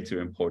no way to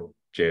import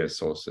JS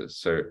sources.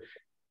 So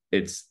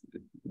it's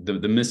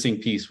the missing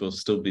piece will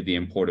still be the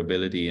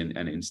importability and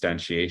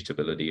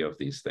instantiatability of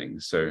these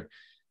things. So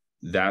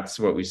that's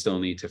what we still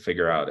need to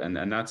figure out. And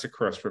that's a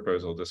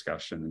cross-proposal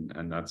discussion,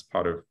 and that's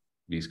part of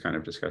these kind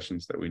of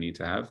discussions that we need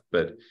to have.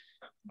 But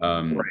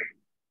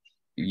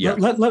yeah.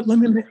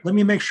 Let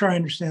me make sure I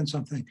understand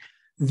something.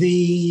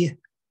 The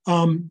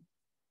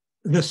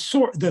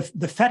result of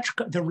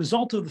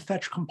the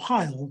fetch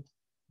compile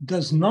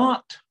does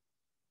not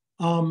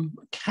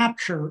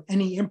capture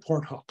any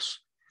import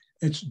hooks.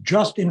 It's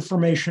just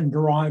information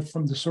derived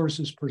from the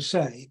sources per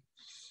se.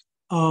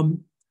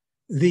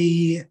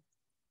 The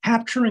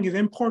capturing of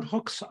import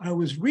hooks, I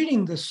was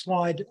reading this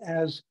slide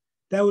as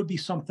that would be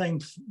something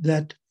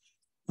that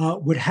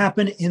would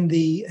happen in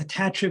the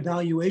attach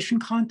evaluation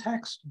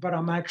context, but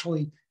I'm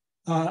actually,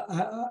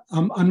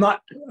 I'm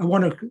not, I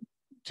want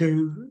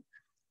to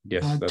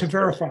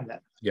verify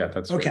that. Yeah,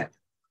 that's okay. Right.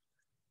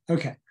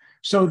 Okay.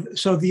 So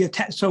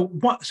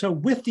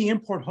with the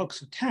import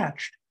hooks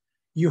attached,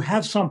 you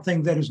have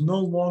something that is no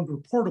longer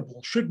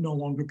portable, should no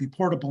longer be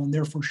portable, and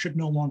therefore should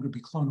no longer be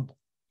clonable.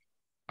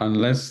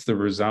 Unless the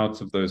result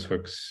of those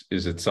hooks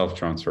is itself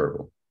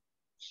transferable.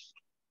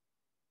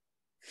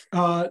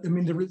 I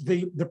mean,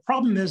 the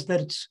problem is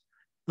that it's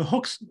the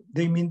hooks.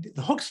 The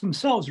hooks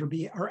themselves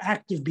are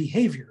active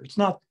behavior. It's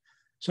not.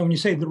 So when you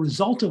say the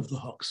result of the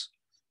hooks,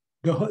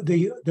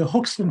 the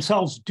hooks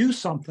themselves do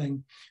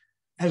something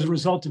as a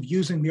result of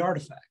using the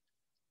artifact.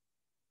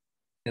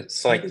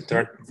 It's like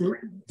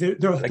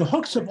the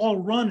hooks have all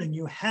run, and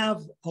you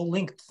have a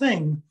linked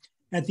thing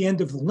at the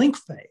end of the link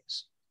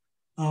phase.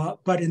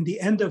 But in the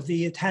end of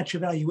the attach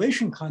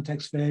evaluation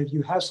context phase,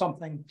 you have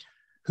something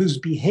whose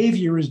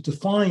behavior is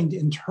defined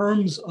in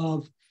terms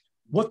of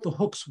what the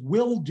hooks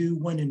will do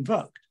when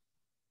invoked.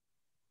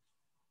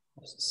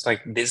 It's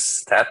like this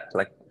step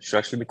should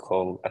actually be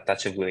called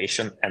attach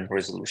evaluation and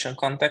resolution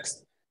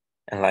context.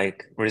 And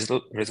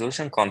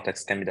resolution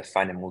context can be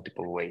defined in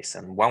multiple ways.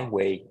 And one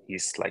way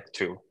is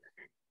through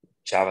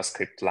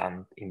JavaScript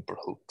land import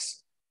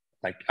hooks.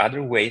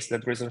 Other ways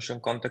that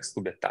resolution context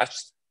could be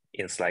attached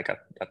is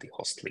at the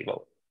host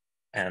level.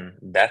 And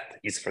that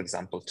is, for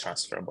example,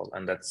 transferable,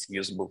 and that's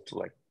usable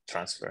to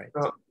transfer it.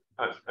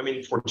 I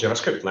mean, for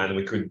JavaScript land,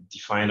 we could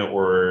define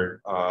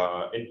our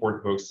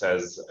import hooks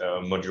as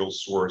a module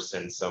source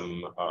and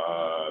some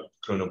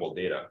clonable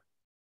data.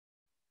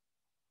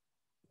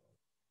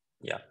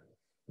 Yeah.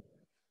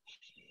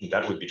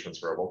 That would be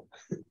transferable.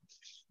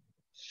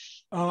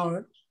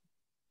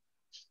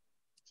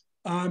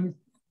 I'm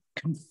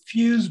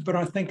confused, but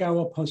I think I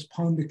will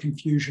postpone the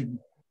confusion.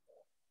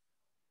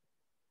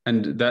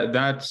 And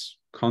that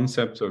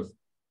concept of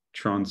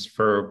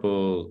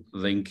transferable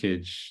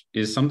linkage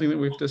is something that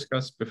we've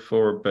discussed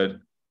before, but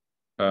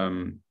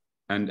and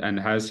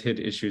has hit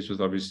issues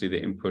with obviously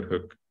the input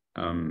hook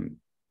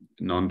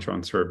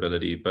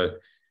non-transferability. But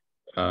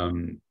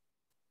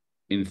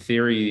in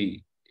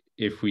theory,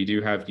 if we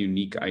do have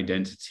unique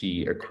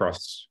identity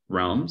across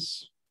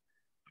realms,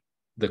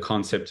 the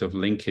concept of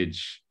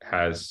linkage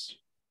has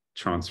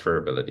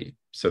transferability.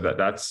 So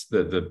that's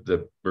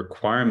the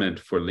requirement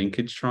for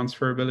linkage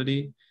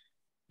transferability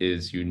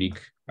is unique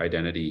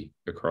identity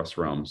across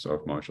realms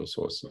of module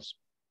sources.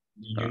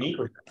 Unique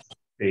or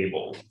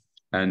stable?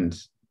 And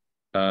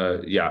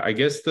yeah, I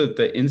guess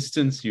the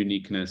instance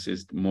uniqueness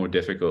is more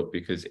difficult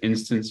because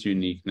instance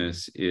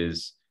uniqueness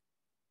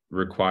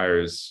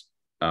requires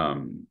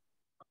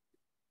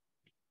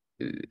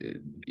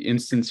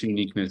instance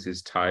uniqueness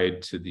is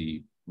tied to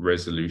the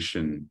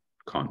resolution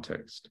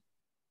context.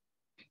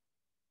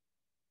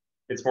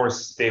 It's more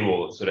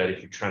stable so that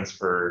if you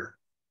transfer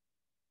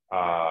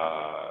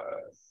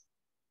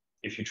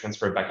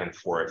back and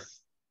forth,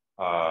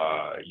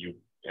 you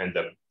end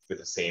up with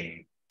the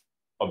same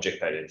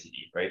object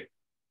identity, right?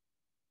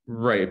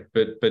 Right,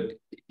 but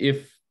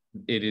if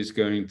it is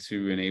going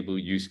to enable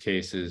use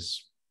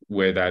cases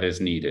where that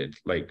is needed,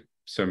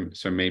 so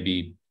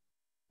maybe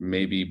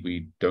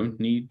we don't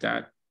need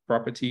that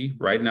property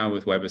right now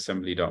with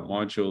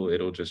WebAssembly.module.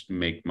 It'll just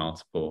make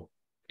multiple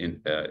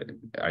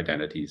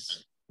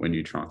identities when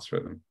you transfer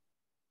them.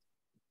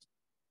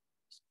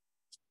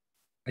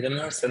 I don't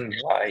understand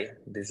why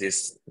this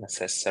is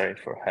necessary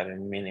for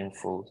having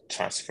meaningful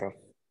transfer of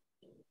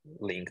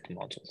linked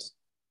modules.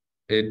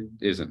 It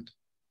isn't.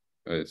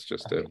 It's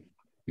just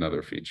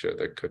another feature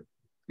that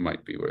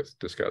might be worth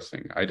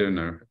discussing. I don't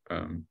know.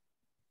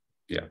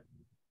 Yeah,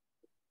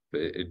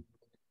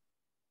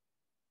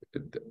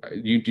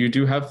 you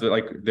do have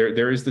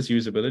there is this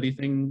usability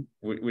thing,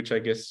 which I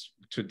guess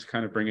to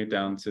kind of bring it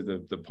down to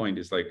the point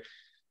is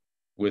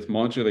with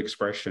module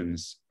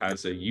expressions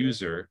as a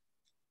user,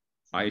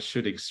 I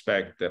should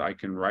expect that I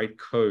can write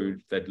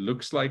code that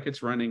looks like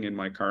it's running in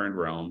my current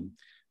realm,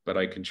 but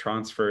I can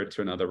transfer it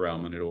to another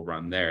realm and it'll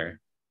run there.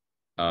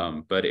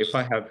 But if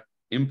I have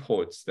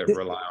imports that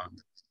rely on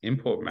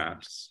import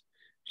maps,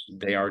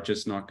 they are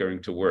just not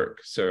going to work.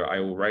 So I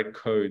will write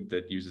code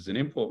that uses an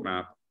import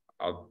map.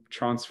 I'll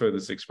transfer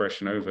this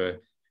expression over.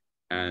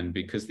 And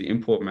because the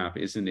import map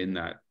isn't in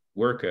that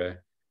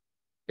worker,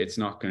 it's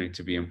not going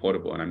to be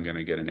importable and I'm going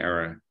to get an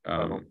error.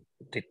 The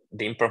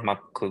import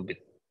map could be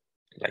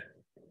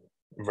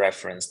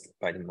referenced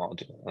by the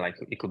module.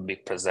 It could be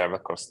preserved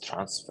across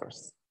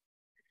transfers.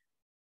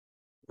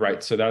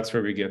 Right. So that's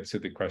where we get to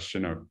the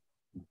question of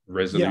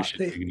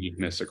resolution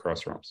uniqueness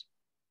across realms.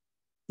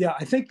 Yeah,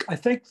 I think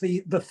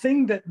the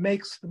thing that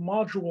makes the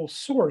module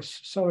source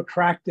so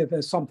attractive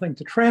as something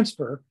to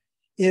transfer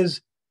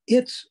is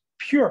it's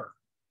pure.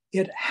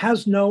 It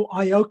has no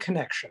I/O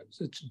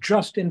connections. It's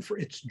just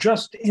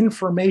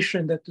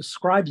information that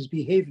describes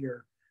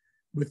behavior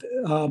with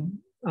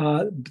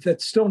that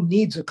still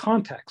needs a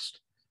context.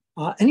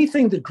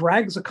 Anything that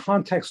drags a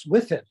context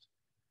with it,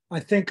 I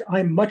think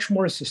I'm much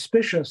more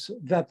suspicious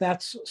that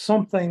that's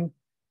something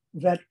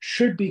that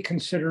should be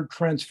considered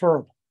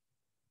transferable.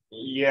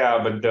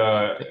 Yeah, but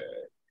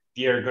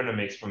the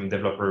ergonomics from a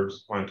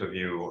developer's point of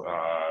view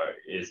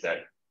is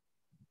that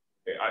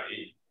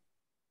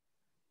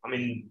I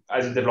mean,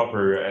 as a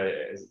developer,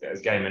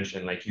 as Guy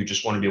mentioned, you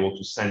just want to be able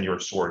to send your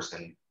source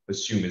and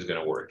assume it's going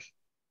to work.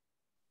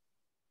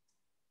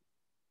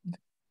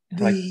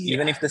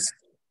 Even if the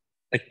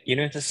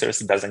source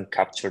doesn't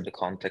capture the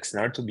context, in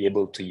order to be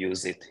able to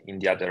use it in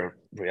the other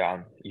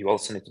realm, you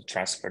also need to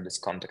transfer this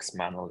context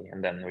manually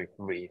and then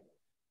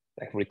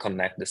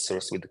reconnect the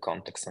source with the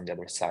context on the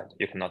other side.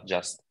 You cannot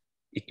just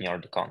ignore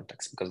the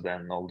context because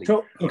then all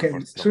the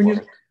imports don't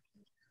work.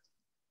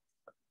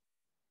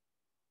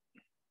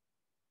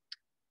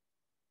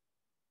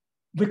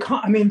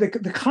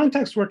 The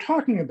context we're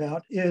talking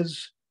about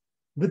is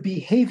the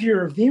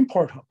behavior of the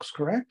import hooks,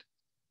 correct?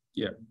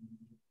 Yeah.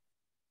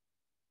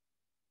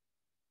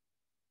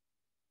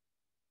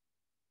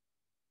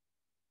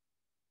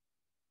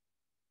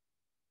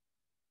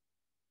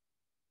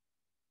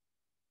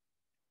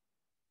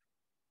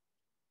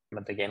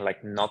 But again,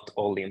 like not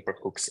all the import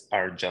hooks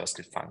are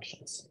JavaScript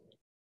functions,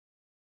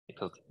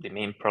 because the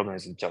main problem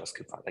is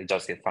JavaScript. Like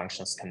JavaScript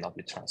functions cannot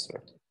be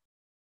transferred.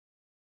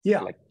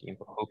 Yeah. Like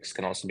import hooks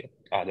can also be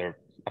other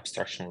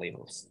abstraction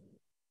labels.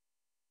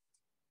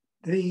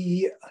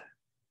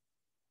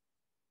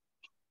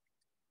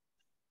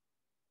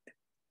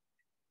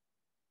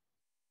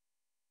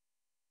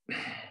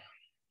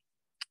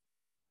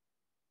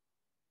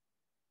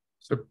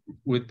 So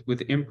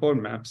with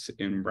import maps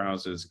in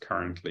browsers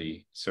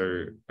currently,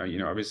 so you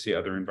know, obviously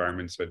other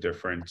environments are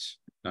different.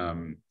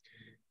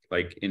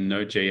 Like in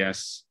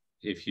Node.js,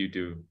 if you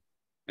do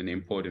an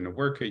import in a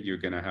worker, you're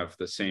going to have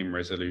the same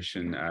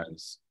resolution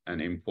as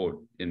an import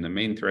in the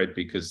main thread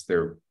because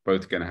they're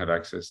both going to have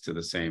access to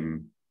the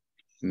same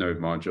node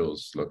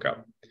modules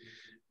lookup.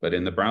 But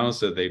in the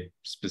browser, they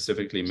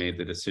specifically made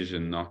the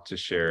decision not to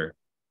share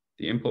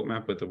the import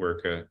map with the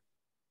worker.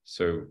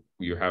 So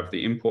you have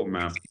the import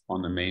map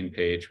on the main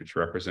page, which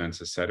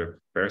represents a set of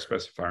var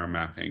specifier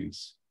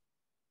mappings.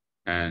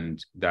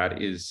 And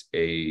that is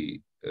a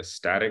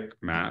static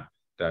map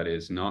that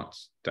is not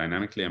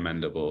dynamically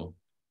amendable.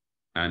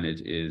 And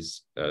it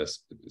is a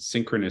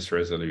synchronous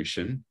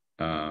resolution.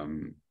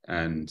 It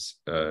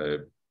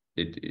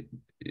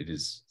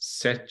is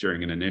set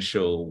during an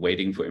initial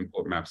waiting for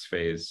import maps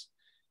phase.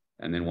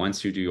 And then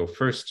once you do your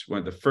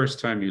the first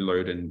time you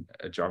load in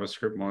a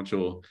JavaScript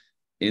module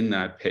in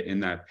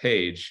that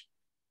page,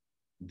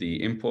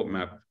 the import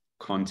map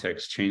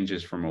context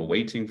changes from a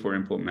waiting for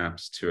import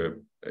maps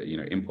to a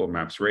import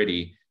maps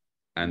ready,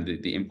 and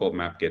the import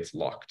map gets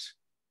locked.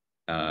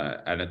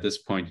 And at this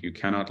point, you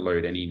cannot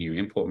load any new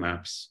import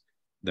maps.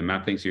 The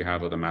mappings you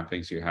have are the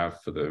mappings you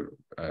have for the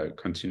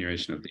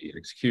continuation of the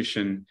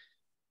execution.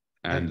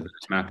 And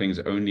those mappings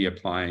only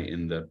apply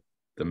in the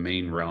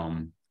main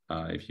realm.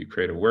 If you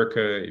create a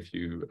worker, if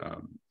you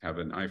have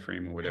an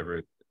iframe or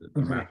whatever, the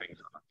mappings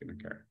are not going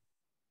to care.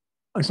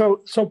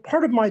 So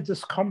part of my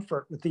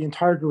discomfort with the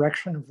entire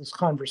direction of this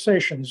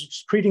conversation is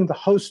it's treating the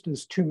host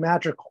as too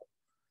magical.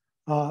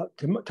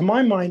 To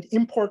my mind,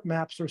 import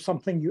maps are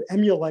something you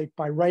emulate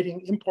by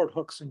writing import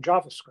hooks in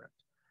JavaScript.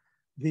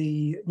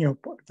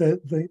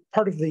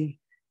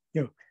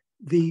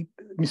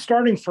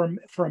 Starting from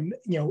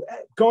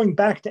going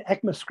back to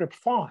ECMAScript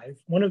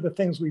 5, one of the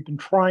things we've been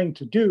trying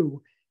to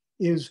do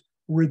is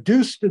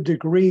reduce the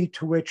degree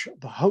to which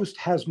the host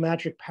has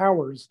magic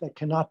powers that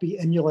cannot be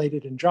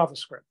emulated in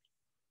JavaScript.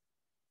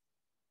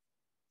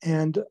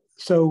 And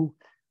so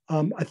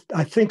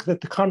I think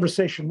that the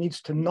conversation needs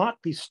to not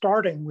be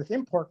starting with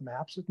import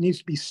maps. It needs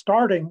to be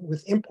starting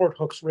with import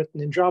hooks written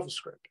in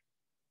JavaScript.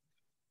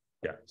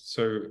 Yeah,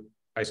 so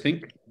I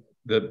think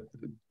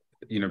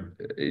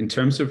in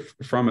terms of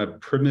from a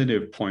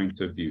primitive point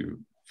of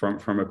view,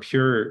 from a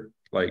pure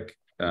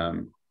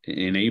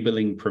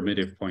enabling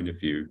primitive point of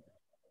view,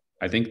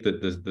 I think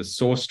that the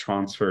source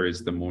transfer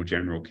is the more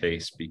general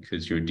case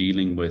because you're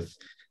dealing with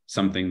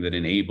something that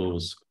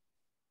enables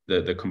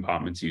the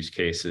compartments use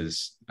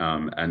cases.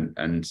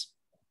 And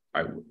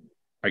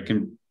I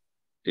can,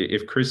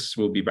 if Chris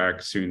will be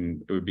back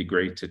soon, it would be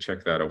great to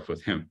check that off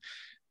with him.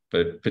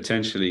 But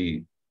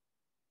potentially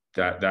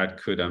that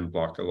could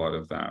unblock a lot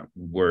of that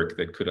work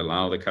that could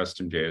allow the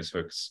custom JS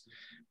hooks.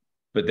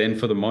 But then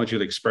for the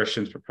module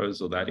expressions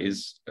proposal, that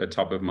is a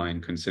top of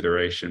mind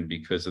consideration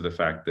because of the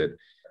fact that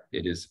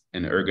it is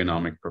an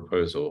ergonomic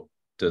proposal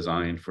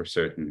designed for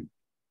certain,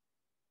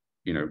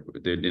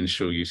 the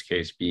initial use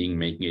case being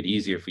making it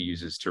easier for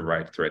users to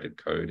write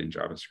threaded code in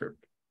JavaScript.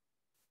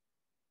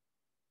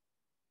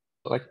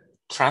 Like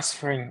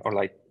transferring or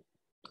like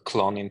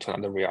cloning to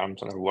another realm,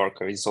 to another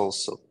worker is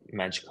also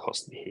magic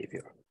host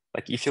behavior.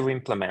 Like if you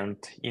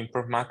implement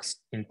import maps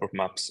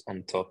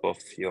on top of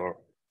your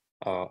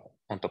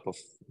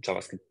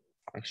JavaScript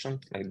function,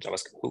 like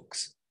JavaScript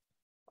hooks,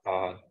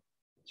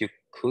 you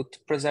could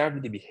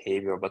preserve the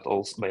behavior, but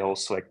also by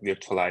like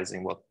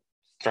virtualizing what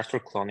structure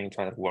cloning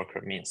to another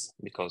worker means,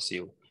 because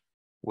you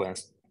want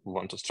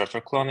to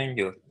structure cloning,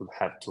 you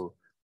have to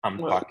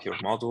unpack your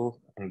module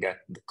and get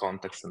the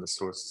context and the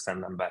source,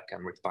 send them back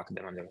and repack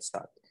them on the other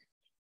side.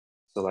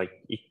 So like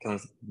it can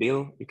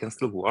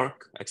still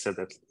work, except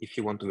that if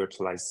you want to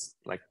virtualize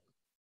like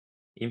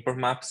import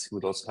maps, you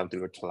would also have to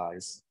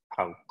virtualize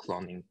how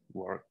cloning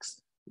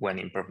works when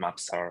import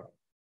maps are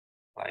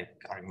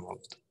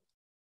involved.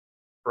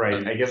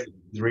 Right. I guess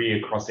it's really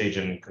a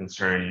cross-agent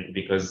concern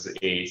because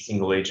a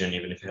single agent,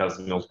 even if it has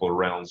multiple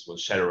realms with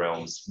shadow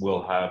realms,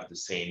 will have the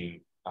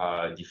same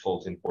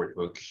default import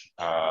hook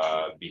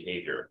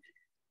behavior.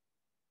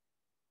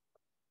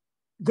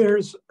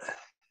 There's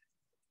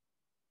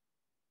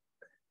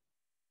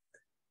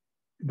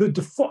the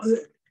default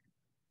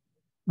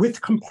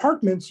with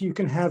compartments. You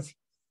can have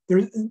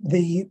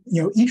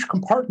each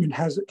compartment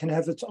can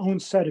have its own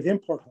set of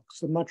import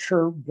hooks. I'm not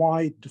sure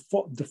why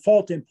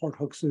default import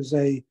hooks is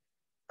a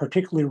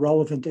particularly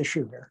relevant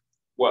issue here.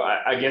 Well,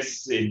 I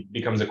guess it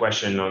becomes a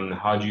question on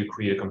how do you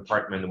create a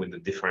compartment with a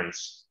different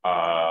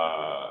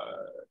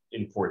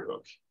import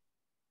hook,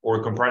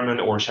 or compartment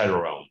or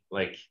shadow realm.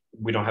 Like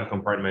we don't have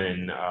compartment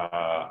in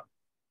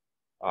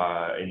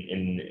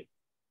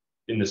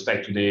in the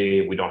spec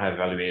today, we don't have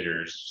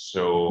evaluators.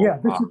 So yeah,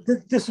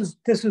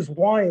 this is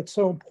why it's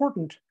so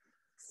important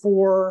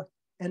for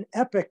an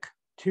epic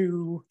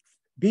to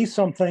be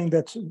something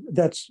that's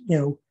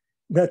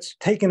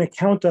taken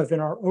account of in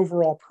our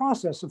overall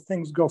process of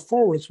things go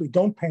forward, so we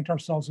don't paint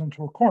ourselves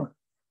into a corner.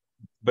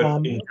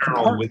 But in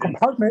general,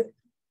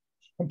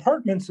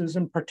 compartments is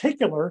in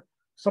particular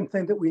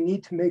something that we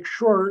need to make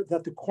sure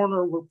that the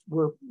corner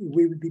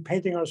we would be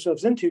painting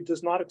ourselves into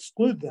does not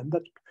exclude them.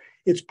 That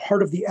it's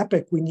part of the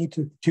epic we need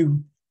to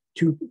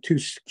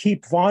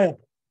keep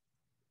viable.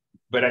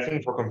 But I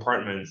think for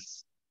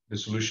compartments, the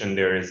solution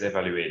there is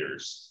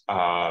evaluators.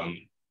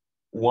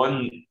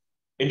 One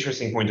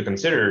interesting point to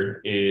consider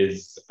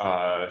is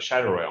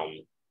shadow realm.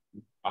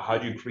 How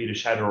do you create a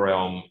shadow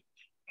realm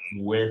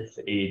with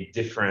a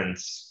different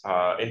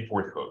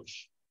import hook,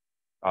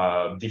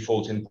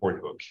 default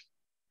import hook?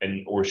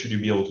 Or should you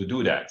be able to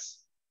do that?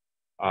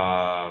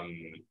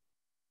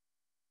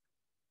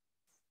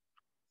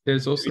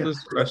 There's also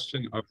this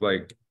question of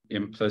like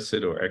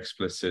implicit or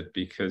explicit,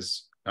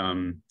 because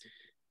with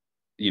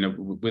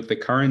the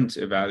current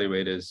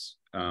evaluators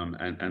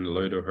and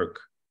loader hook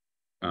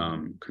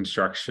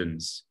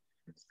constructions,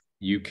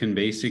 you can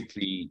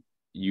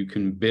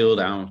build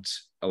out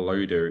a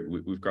loader.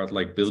 We've got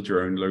like build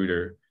your own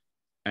loader,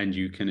 and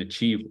you can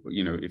achieve,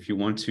 if you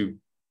want to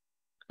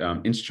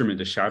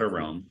instrument a shadow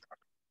realm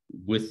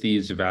with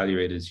these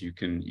evaluators, you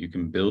can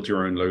build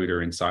your own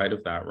loader inside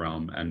of that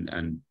realm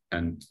and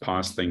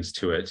pass things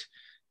to it.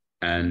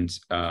 And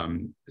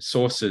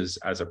sources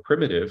as a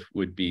primitive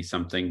would be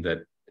something that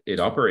it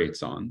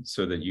operates on,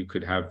 so that you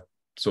could have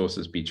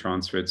sources be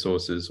transferred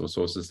sources, or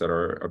sources that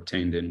are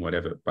obtained in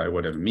by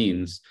whatever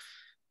means.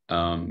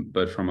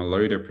 But from a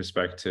loader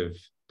perspective,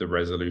 the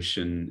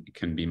resolution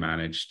can be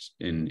managed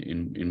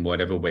in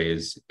whatever way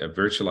is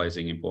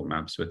virtualizing import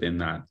maps within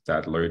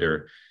that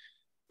loader.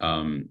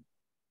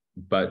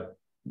 But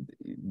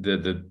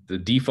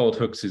the default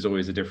hooks is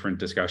always a different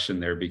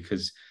discussion there,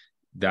 because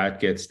that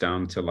gets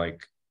down to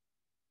like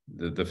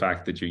the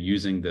fact that you're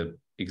using the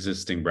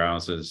existing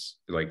browsers,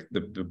 like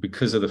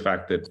because of the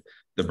fact that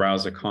the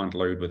browser can't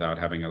load without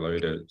having a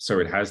loader, so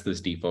it has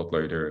this default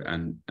loader,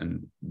 and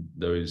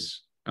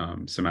those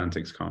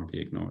semantics can't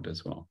be ignored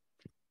as well.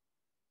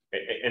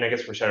 And I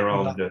guess for shadow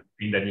realm, the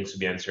thing that needs to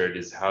be answered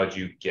is, how do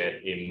you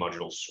get a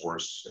module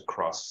source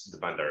across the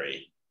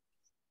boundary?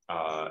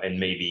 And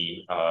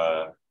maybe,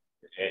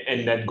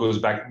 and that goes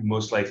back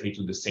most likely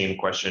to the same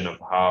question of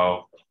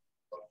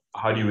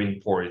how do you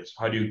import,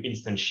 how do you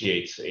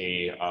instantiate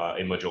a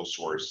module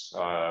source?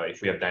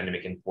 If we have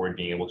dynamic import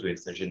being able to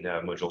instantiate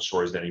a module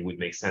source, then it would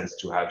make sense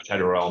to have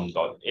shadow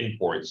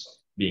realm.imports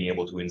being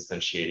able to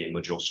instantiate a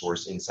module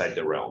source inside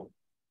the realm.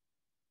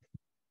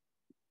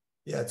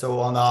 Yeah, so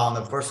on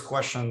the first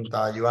question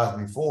that you asked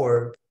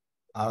before,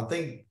 I don't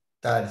think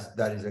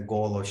that is a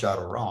goal of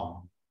shadow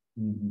realm.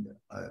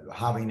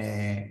 Having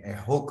a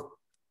hook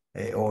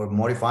or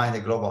modifying the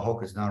global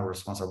hook is not a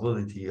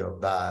responsibility of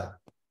that,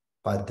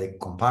 but the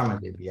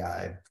compartment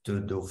API to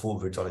do full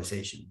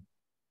virtualization.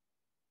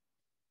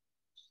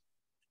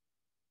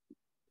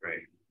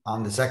 Right.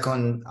 On the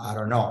second, I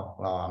don't know.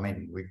 Well, I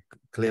mean, we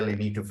clearly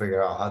need to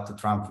figure out how to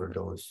transfer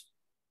those.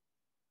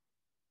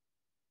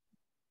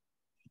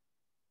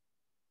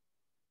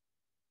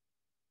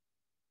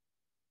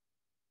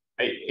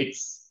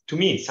 To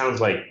me, it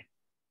sounds like,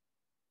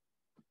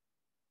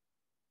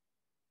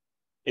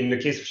 in the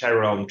case of shadow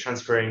realm,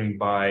 transferring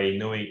by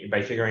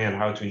figuring out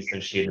how to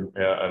instantiate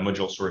a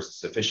module source is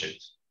sufficient.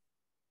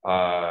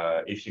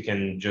 If you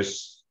can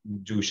just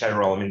do shadow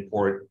realm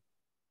import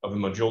of a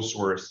module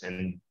source,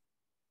 and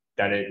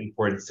that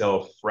import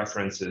itself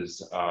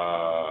references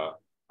other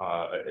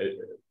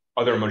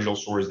module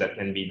source that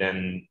can be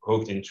then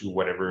hooked into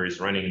whatever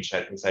is running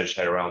inside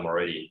shadow realm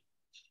already.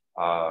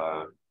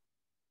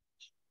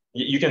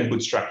 You can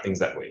bootstrap things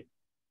that way.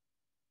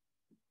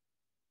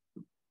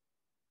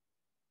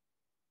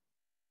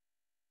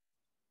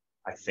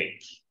 I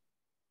think.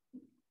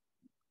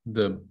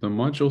 The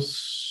module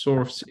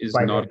source is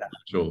not a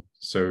module.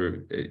 So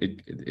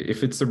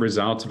if it's the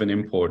result of an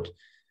import,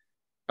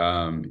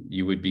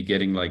 you would be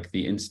getting like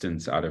the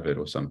instance out of it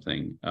or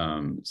something.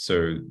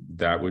 So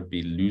that would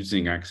be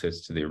losing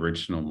access to the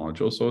original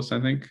module source, I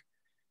think.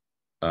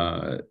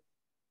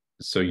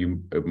 So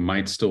you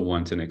might still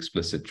want an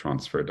explicit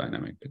transfer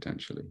dynamic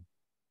potentially.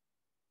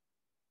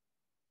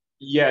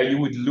 Yeah, you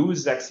would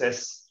lose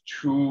access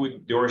to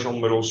the original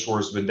module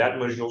source, but that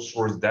module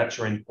source that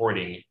you're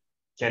importing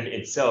can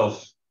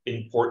itself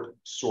import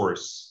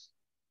source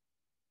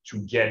to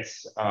get,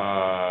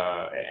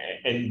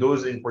 and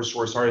those import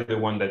source are the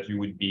one that you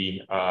would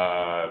be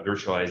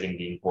virtualizing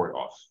the import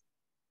of.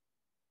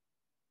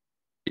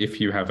 If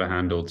you have a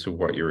handle to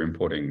what you're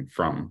importing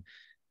from,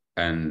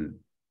 and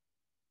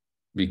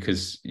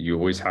because you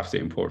always have to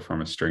import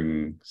from a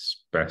string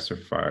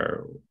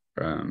specifier.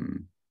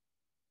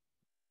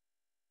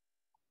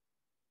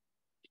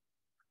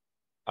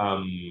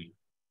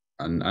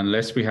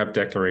 Unless we have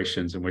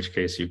declarations, in which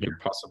case you could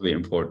possibly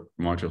import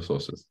module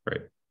sources, right?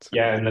 So.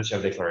 Yeah, unless you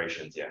have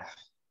declarations, yeah.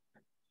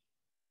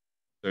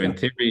 So in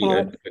theory,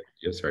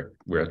 yeah, sorry,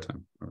 we're at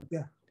time.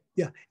 Right.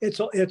 Yeah,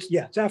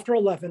 it's after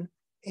 11,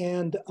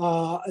 and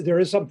there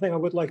is something I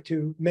would like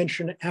to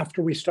mention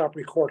after we stop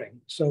recording.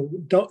 So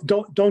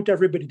don't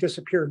everybody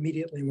disappear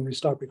immediately when we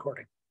stop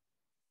recording.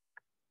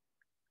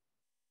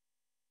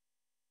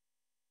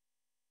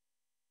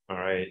 All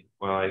right.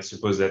 Well, I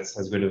suppose that's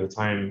as good of a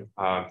time.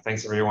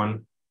 Thanks,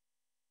 everyone.